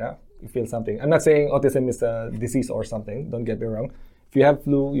like that. Yeah, you feel something. I'm not saying autism is a disease or something. Don't get me wrong. If you have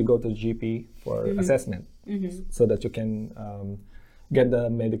flu, you go to GP for assessment, so that you can get the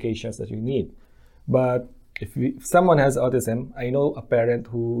medications that you need. But if someone has autism, I know a parent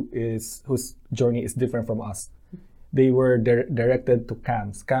whose journey is different from us. They were directed to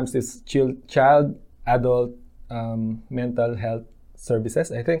CAMS. CAMS is Child Adult Mental Health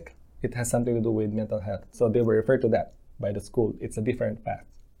Services. I think it has something to do with mental health. So they were referred to that by the school. It's a different path.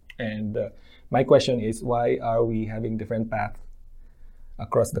 And my question is, why are we having different paths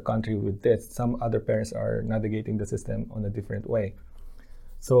across the country with this? Some other parents are navigating the system on a different way.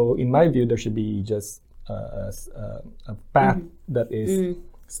 So in my view, there should be just a path that is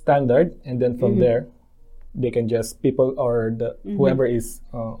standard, and then from there, they can just people or the whoever is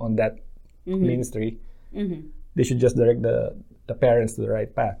on that ministry, they should just direct the parents to the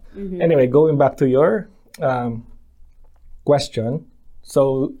right path. Anyway, going back to your question,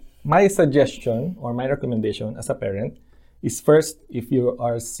 so my suggestion or my recommendation as a parent is, first, if you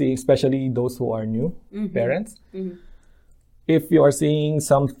are seeing, especially those who are new parents, if you are seeing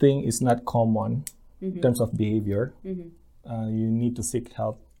something is not common in terms of behavior, you need to seek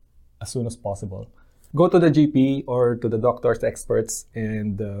help as soon as possible. Go to the GP or to the doctors, experts,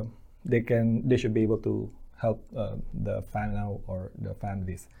 and they should be able to help the family or the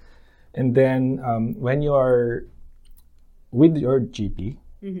families. And then when you are with your GP,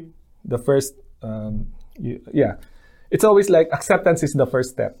 the first, it's always like acceptance is the first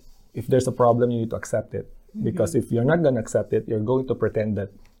step. If there's a problem, you need to accept it. Because if you're not going to accept it, you're going to pretend that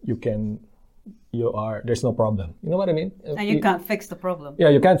there's no problem. You know what I mean? And you can't fix the problem. Yeah,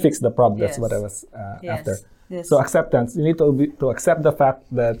 you can't fix the problem. That's what I was after. Yes. So acceptance, you need to accept the fact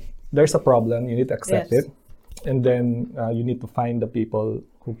that there's a problem. You need to accept it. And then you need to find the people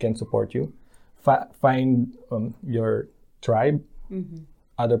who can support you. Find your tribe,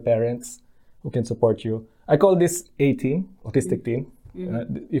 other parents who can support you. I call this a team, autistic team.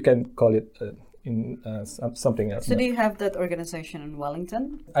 You can call it something else. So do you have that organization in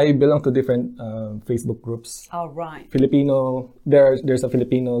Wellington? I belong to different Facebook groups. All right. Filipino, there's a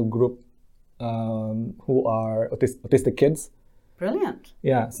Filipino group who are autistic kids. Brilliant.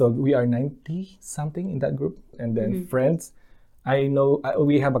 Yeah, so we are 90 something in that group. And then friends. I know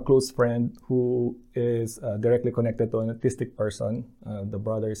we have a close friend who is directly connected to an autistic person. The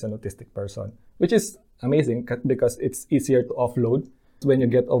brother is an autistic person, which is amazing because it's easier to offload. When you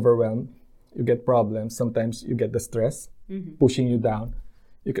get overwhelmed, you get problems. Sometimes you get the stress pushing you down.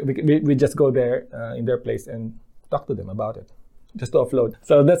 We just go there in their place and talk to them about it, just to offload.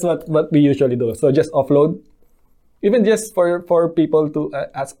 So that's what we usually do. So just offload, even just for people to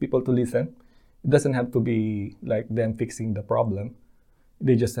ask people to listen. It doesn't have to be like them fixing the problem.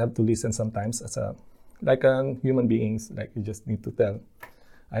 They just have to listen sometimes as human beings. Like you just need to tell,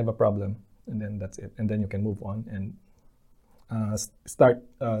 I have a problem, and then that's it. And then you can move on and start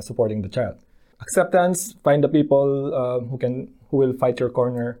supporting the child. Acceptance. Find the people who will fight your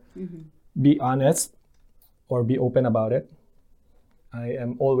corner. Be honest or be open about it. I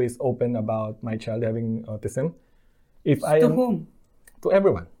am always open about my child having autism. Whom? To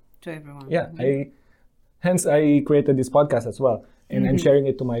everyone. To everyone. Yeah, hence I created this podcast as well. And I'm sharing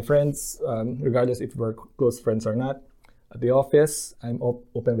it to my friends, regardless if we're close friends or not. At the office, I'm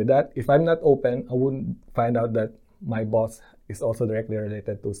open with that. If I'm not open, I wouldn't find out that my boss is also directly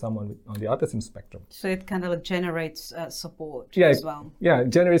related to someone on the autism spectrum. So it kind of generates support as well. Yeah,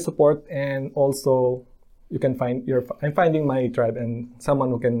 generates support, and also you can find I'm finding my tribe and someone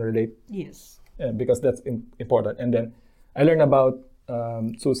who can relate, Yes. because that's important. And then I learned about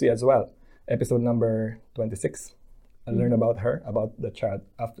Susie as well. Episode number 26. I learned about her, about the child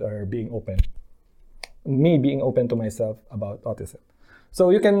after being open. Me being open to myself about autism. So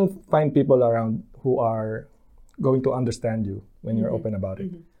you can find people around who are going to understand you when you're open about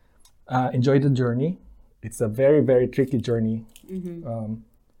it. Enjoy the journey. It's a very, very tricky journey.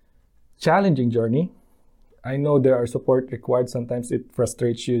 Challenging journey. I know there are support required. Sometimes it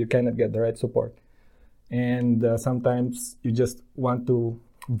frustrates you. You cannot get the right support. And sometimes you just want to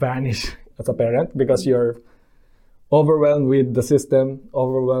vanish as a parent because you're overwhelmed with the system,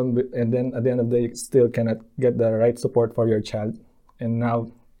 and then at the end of the day, you still cannot get the right support for your child. And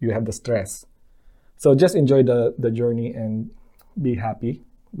now you have the stress. So just enjoy the journey and be happy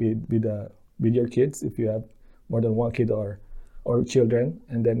with your kids if you have more than one kid or children,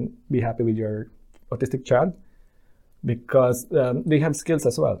 and then be happy with your autistic child because they have skills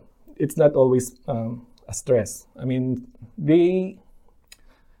as well. It's not always a stress. I mean, they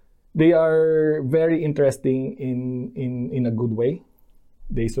are very interesting in a good way.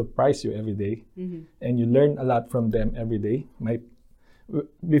 They surprise you every day, and you learn a lot from them every day.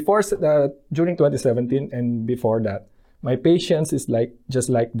 During 2017 and before that, my patience is just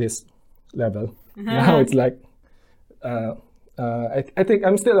like this level. Now it's like I think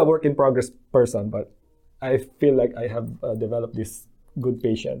I'm still a work in progress person, but I feel like I have developed this good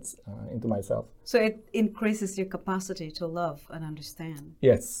patience into myself. So it increases your capacity to love and understand.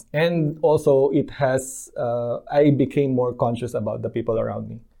 Yes, and also it has. I became more conscious about the people around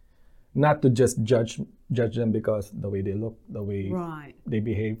me, not to just judge them because the way they look, the way they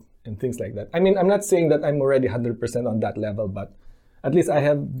behave, and things like that. I mean, I'm not saying that I'm already 100% on that level, but at least I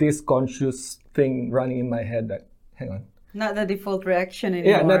have this conscious thing running in my head that, hang on. Not the default reaction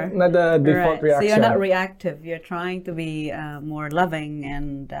anymore. Yeah, not the default reaction. So you're not reactive. You're trying to be more loving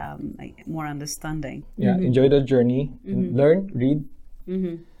and more understanding. Yeah, enjoy the journey. Learn, read.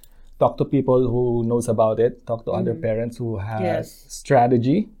 Talk to people who knows about it. Talk to other parents who have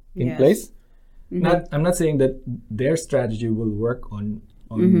strategy in place. I'm not saying that their strategy will work on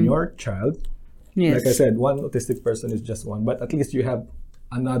your child. Yes. Like I said, one autistic person is just one, but at least you have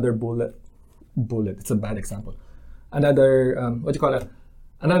another bullet. It's a bad example. Another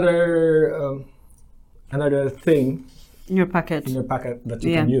another thing in your pocket that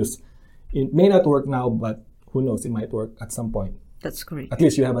you can use. It may not work now, but who knows, it might work at some point. That's great. At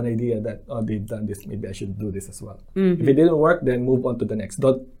least you have an idea that, they've done this, maybe I should do this as well. If it didn't work, then move on to the next.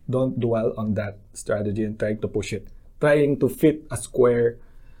 Don't dwell on that strategy and try to push it, trying to fit a square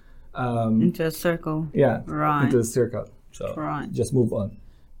into a circle. Yeah, into a circle. So just move on.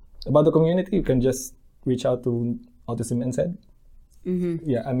 About the community, you can just reach out to Autism NZ.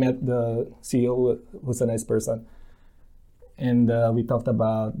 Yeah, I met the CEO, who's a nice person, and we talked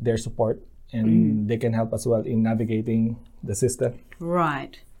about their support, and they can help as well in navigating the system.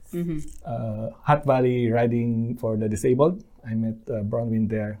 Right. Hot Valley riding for the disabled. I met Bronwyn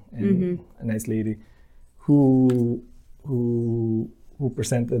there, and a nice lady who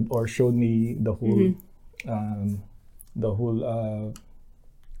presented or showed me the whole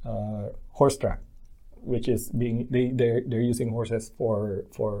horse track, which is they're using horses for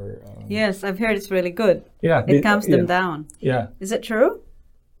yes, I've heard it's really good. Yeah, it calms them down. Yeah, is it true?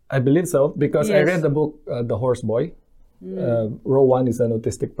 I believe so because I read the book The Horse Boy. Rowan is an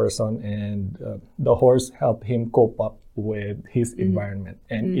autistic person, and the horse helped him cope up with his environment,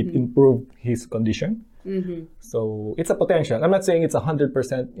 and it improved his condition. So it's a potential. I'm not saying it's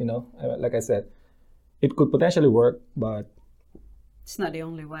 100%. Like I said, it could potentially work, but it's not the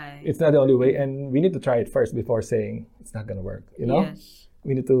only way. It's not the only way, and we need to try it first before saying it's not going to work. Yes.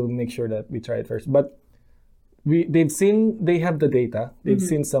 We need to make sure that we try it first. But they have the data. They've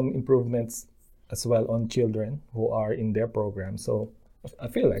seen some improvements as well on children who are in their program. So I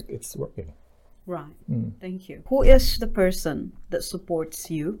feel like it's working. Right. Thank you. Who is the person that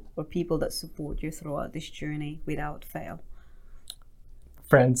supports you or people that support you throughout this journey without fail?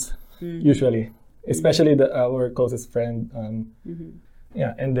 Friends, usually. Especially our closest friend.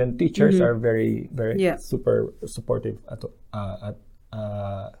 Yeah, and then teachers are very, very super supportive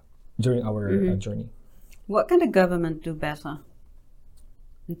during our journey. What kind of government do better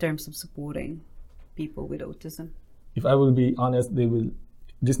in terms of supporting people with autism? If I will be honest, the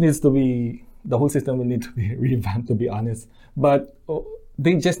whole system will need to be revamped, to be honest. But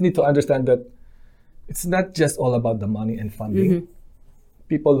they just need to understand that it's not just all about the money and funding.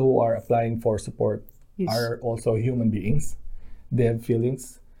 People who are applying for support are also human beings. They have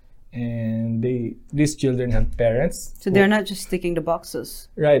feelings, and these children have parents. So they're not just ticking the boxes.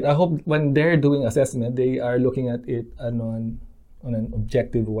 Right. I hope when they're doing assessment, they are looking at it on an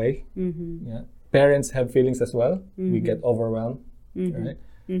objective way. Yeah. Parents have feelings as well. We get overwhelmed, right?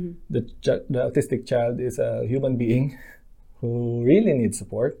 The autistic child is a human being who really needs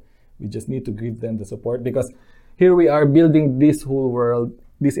support. We just need to give them the support, because here we are building this whole world,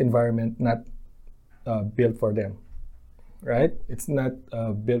 this environment, not built for them, right? It's not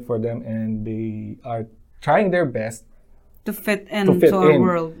built for them, and they are trying their best To fit into our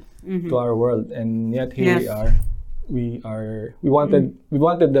world. to our world, and yet here we are. We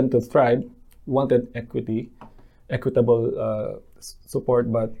wanted them to thrive. We wanted equitable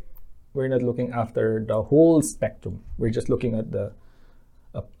support, but we're not looking after the whole spectrum. We're just looking at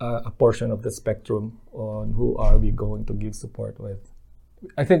a portion of the spectrum on who are we going to give support with.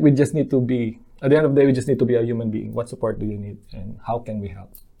 I think we just need to be, at the end of the day, we just need to be a human being. What support do you need, and how can we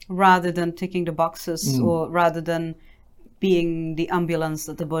help? Rather than ticking the boxes, or rather than being the ambulance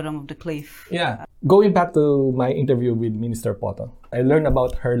at the bottom of the cliff. Yeah. Going back to my interview with Minister Poto, I learned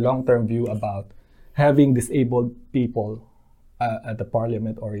about her long-term view about having disabled people at the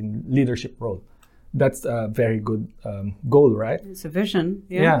parliament or in leadership role. That's a very good goal, right? It's a vision.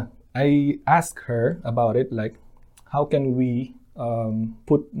 Yeah. I asked her about it, like, how can we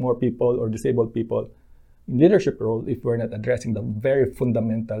put more people or disabled people in leadership role if we're not addressing the very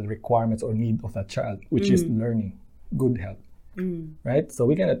fundamental requirements or need of a child, which is learning, good health, right? So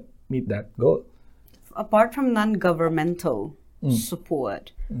we cannot meet that goal. Apart from non-governmental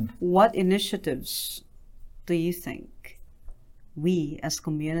support, what initiatives do you think we as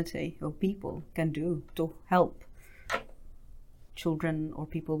community or people can do to help children or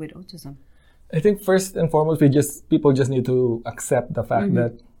people with autism? I think first and foremost, people just need to accept the fact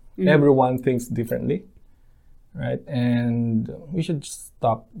that everyone thinks differently, right? And we should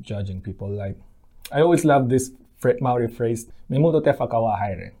stop judging people. Like, I always love this Maori phrase, "May mundo te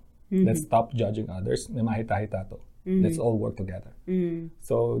whakawahaere rin." Let's stop judging others. "May mahita-hita to." Let's all work together.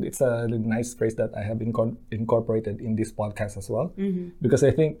 So it's a nice phrase that I have incorporated in this podcast as well, because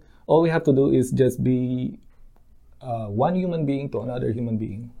I think all we have to do is just be one human being to another human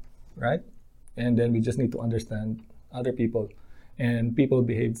being, right? And then we just need to understand other people, and people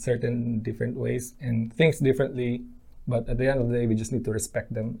behave certain different ways and things differently, but at the end of the day, we just need to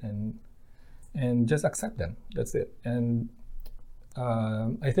respect them and just accept them. That's it. And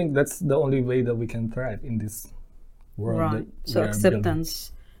I think that's the only way that we can thrive in this world. Right. So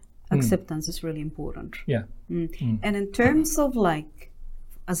acceptance is really important. Yeah. And in terms of, like,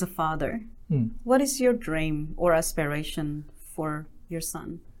 as a father, what is your dream or aspiration for your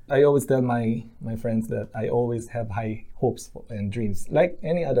son? I always tell my friends that I always have high hopes and dreams, like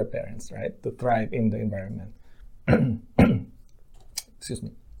any other parents, right? To thrive in the environment. Excuse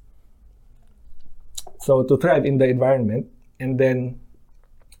me. So to thrive in the environment, and then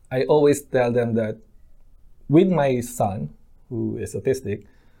I always tell them that with my son, who is autistic,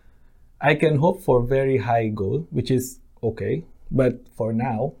 I can hope for very high goal, which is okay. But for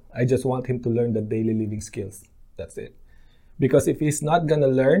now, I just want him to learn the daily living skills. That's it. Because if he's not gonna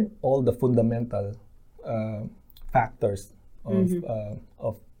learn all the fundamental factors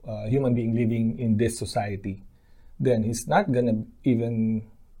of human being living in this society, then he's not gonna even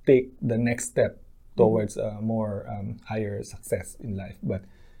take the next step towards more higher success in life. But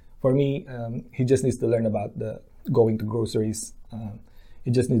for me, he just needs to learn about the going to groceries.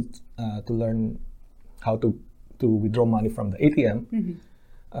 He just needs to learn how to withdraw money from the ATM.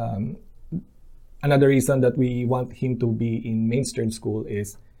 Another reason that we want him to be in mainstream school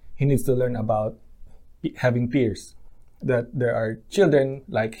is he needs to learn about having peers, that there are children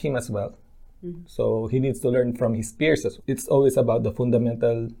like him as well. So he needs to learn from his peers. It's always about the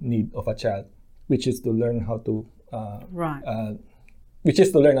fundamental need of a child, which is to learn how to, which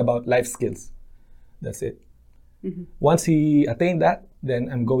is to learn about life skills. That's it. Once he attained that, then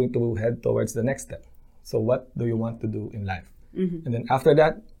I'm going to head towards the next step. So what do you want to do in life? And then after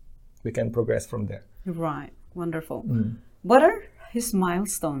that, we can progress from there. Right. Wonderful. What are his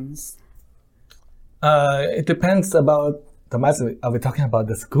milestones? It depends about the milestone. Are we talking about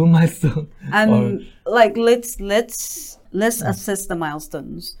the school milestone? And like, let's assess the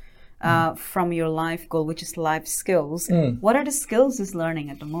milestones from your life goal, which is life skills. What are the skills he's learning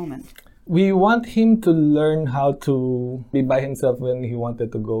at the moment? We want him to learn how to be by himself when he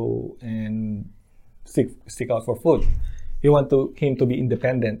wanted to go and seek out for food. We want him to be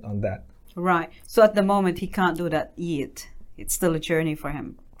independent on that. Right. So at the moment, he can't do that yet. It's still a journey for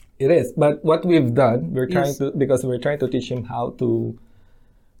him. It is. But what we've done, we're trying to teach him how to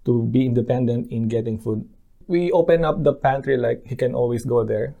be independent in getting food. We open up the pantry, like he can always go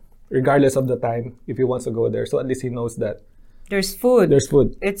there regardless of the time, if he wants to go there. So at least he knows that There's food. there's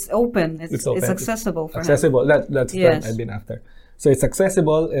food. It's open. It's open. accessible for him. Accessible. That's Yes. what I've been after. So it's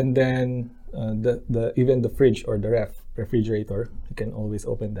accessible, and then the even the fridge or the refrigerator, you can always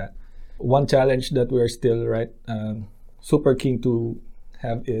open that. One challenge that we're still super keen to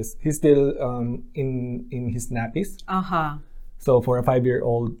have is he's still in his nappies. So for a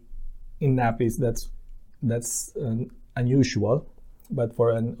 5-year-old in nappies, that's unusual. But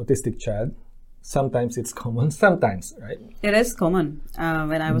for an autistic child, sometimes it's common. Sometimes, right? It is common.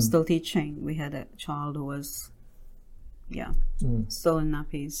 When I was still teaching, we had a child who was, still in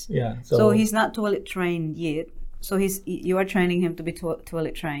nappies. Yeah. So he's not toilet trained yet. So you are training him to be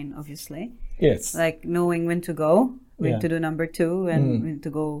toilet trained, obviously. Yes. Like knowing when to go, when to do number 2, and when to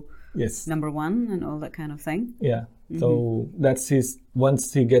go Yes. number 1, and all that kind of thing. Yeah. So that's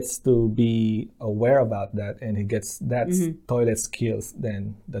once he gets to be aware about that and he gets that toilet skills,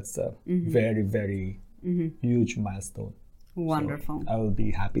 then that's a very, very huge milestone. Wonderful. So I will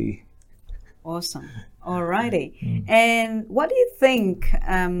be happy. Awesome. Alrighty. And what do you think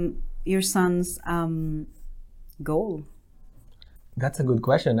your son's goal? That's a good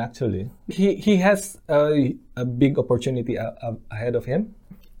question, actually. He has a big opportunity ahead of him.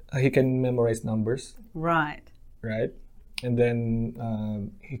 He can memorize numbers. Right. And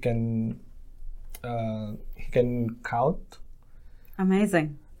then he can count.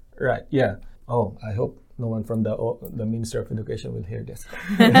 Amazing. Right. Yeah. Oh, I hope no one from the Ministry of Education will hear this.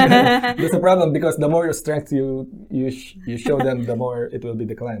 That's a problem, because the more strength you show them, the more it will be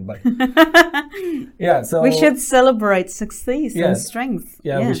declined. But yeah, so we should celebrate success and strength.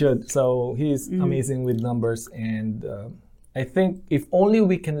 Yeah, we should. So he's amazing with numbers, and I think if only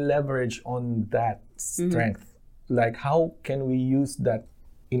we can leverage on that strength, like how can we use that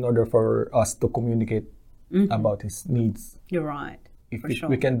in order for us to communicate about his needs? You're right. If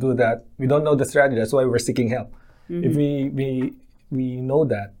we can do that, we don't know the strategy. That's why we're seeking help. If we know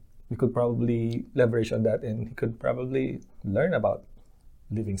that, we could probably leverage on that, and he could probably learn about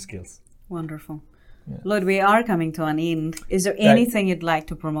living skills. Wonderful. Yeah. Lloyd, we are coming to an end. Is there anything you'd like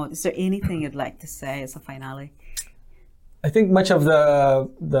to promote? Is there anything you'd like to say as a finale? I think much of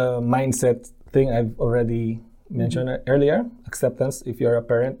the mindset thing I've already mentioned earlier. Acceptance. If you're a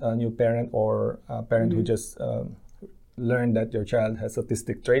parent, a new parent, or a parent who just learn that your child has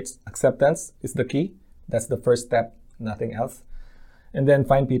autistic traits, acceptance is the key. That's the first step, nothing else. And then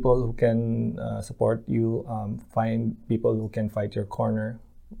find people who can support you, find people who can fight your corner,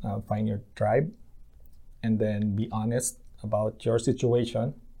 find your tribe, and then be honest about your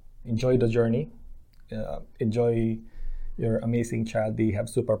situation. Enjoy the journey. Enjoy your amazing child. They have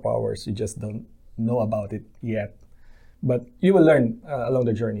superpowers. You just don't know about it yet. But you will learn along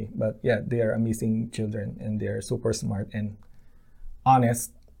the journey. But yeah, they are amazing children, and they are super smart and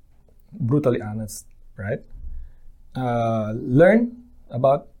honest, brutally honest, right? Learn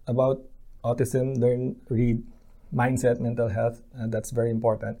about autism, read mindset, mental health, and that's very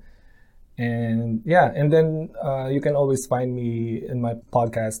important. And yeah, and then you can always find me in my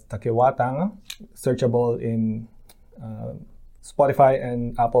podcast, Takiwatanga, searchable in Spotify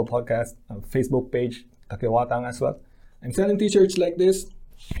and Apple Podcast, Facebook page, Takiwatanga as well. I'm selling t-shirts like this,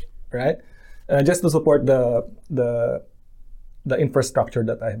 right? Just to support the infrastructure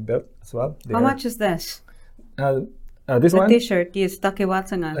that I have built as well. How much is this? This one? The t-shirt, yes,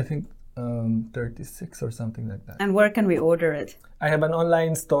 Takiwatanga. I think 36 or something like that. And where can we order it? I have an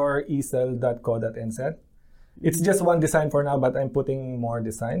online store, esell.co.nz. It's just one design for now, but I'm putting more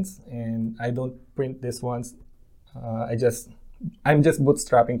designs, and I don't print these ones. I'm just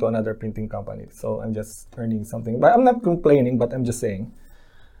bootstrapping to another printing company, so I'm just earning something. But I'm not complaining, but I'm just saying.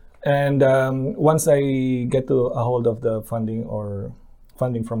 And once I get to a hold of the funding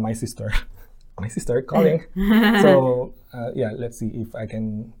from my sister, calling. So yeah, let's see if I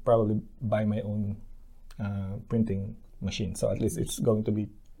can probably buy my own printing machine. So at least it's going to be,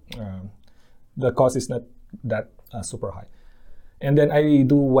 the cost is not that super high. And then I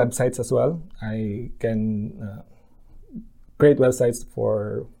do websites as well. I can create websites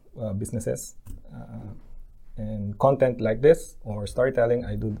for businesses and content like this or storytelling.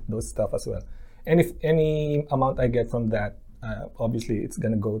 I do those stuff as well. And if any amount I get from that, obviously it's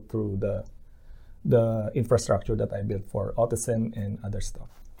gonna go through the infrastructure that I built for autism and other stuff.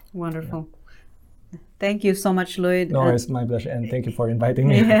 Wonderful. Yeah. Thank you so much, Lloyd. No, it's my pleasure, and thank you for inviting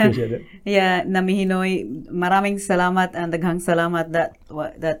me. I appreciate it. Yeah, Namihinoy, maraming salamat and daghang salamat.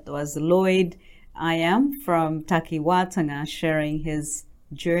 That was Lloyd. I am from Takiwatanga, sharing his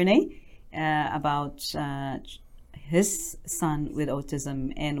journey about his son with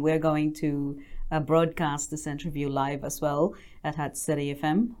autism, and we're going to broadcast this interview live as well at Hat City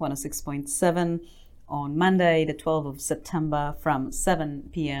FM 106.7 on Monday, the 12th of September from 7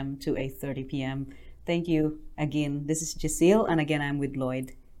 p.m. to 8:30 p.m. Thank you again. This is Jacille, and again, I'm with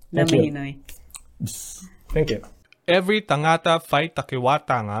Lloyd. Thank you. Namahinoy. Thank you. Every tangata fight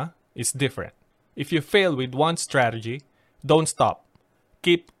takiwatanga is different. If you fail with one strategy, don't stop.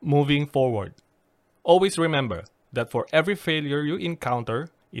 Keep moving forward. Always remember that for every failure you encounter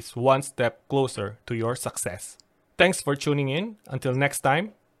is one step closer to your success. Thanks for tuning in. Until next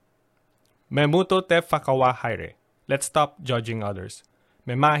time, Memuto te fakawa haire. Let's stop judging others.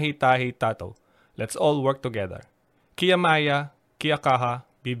 Memahi tahi tato. Let's all work together. Kia maya, kia kaha,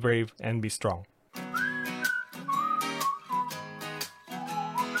 be brave and be strong.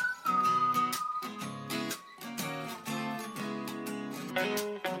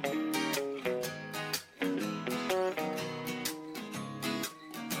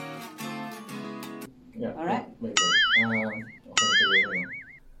 Yeah. All right. Wait. Okay, siguro.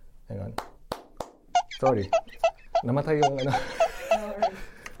 Hang on. Sorry. Namatay yung ano.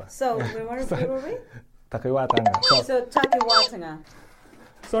 So, where were we? Takiwatanga. So, Takiwatanga.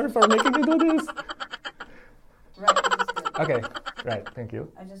 Sorry for making you do this. Right. Okay. Right. Thank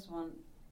you. I just want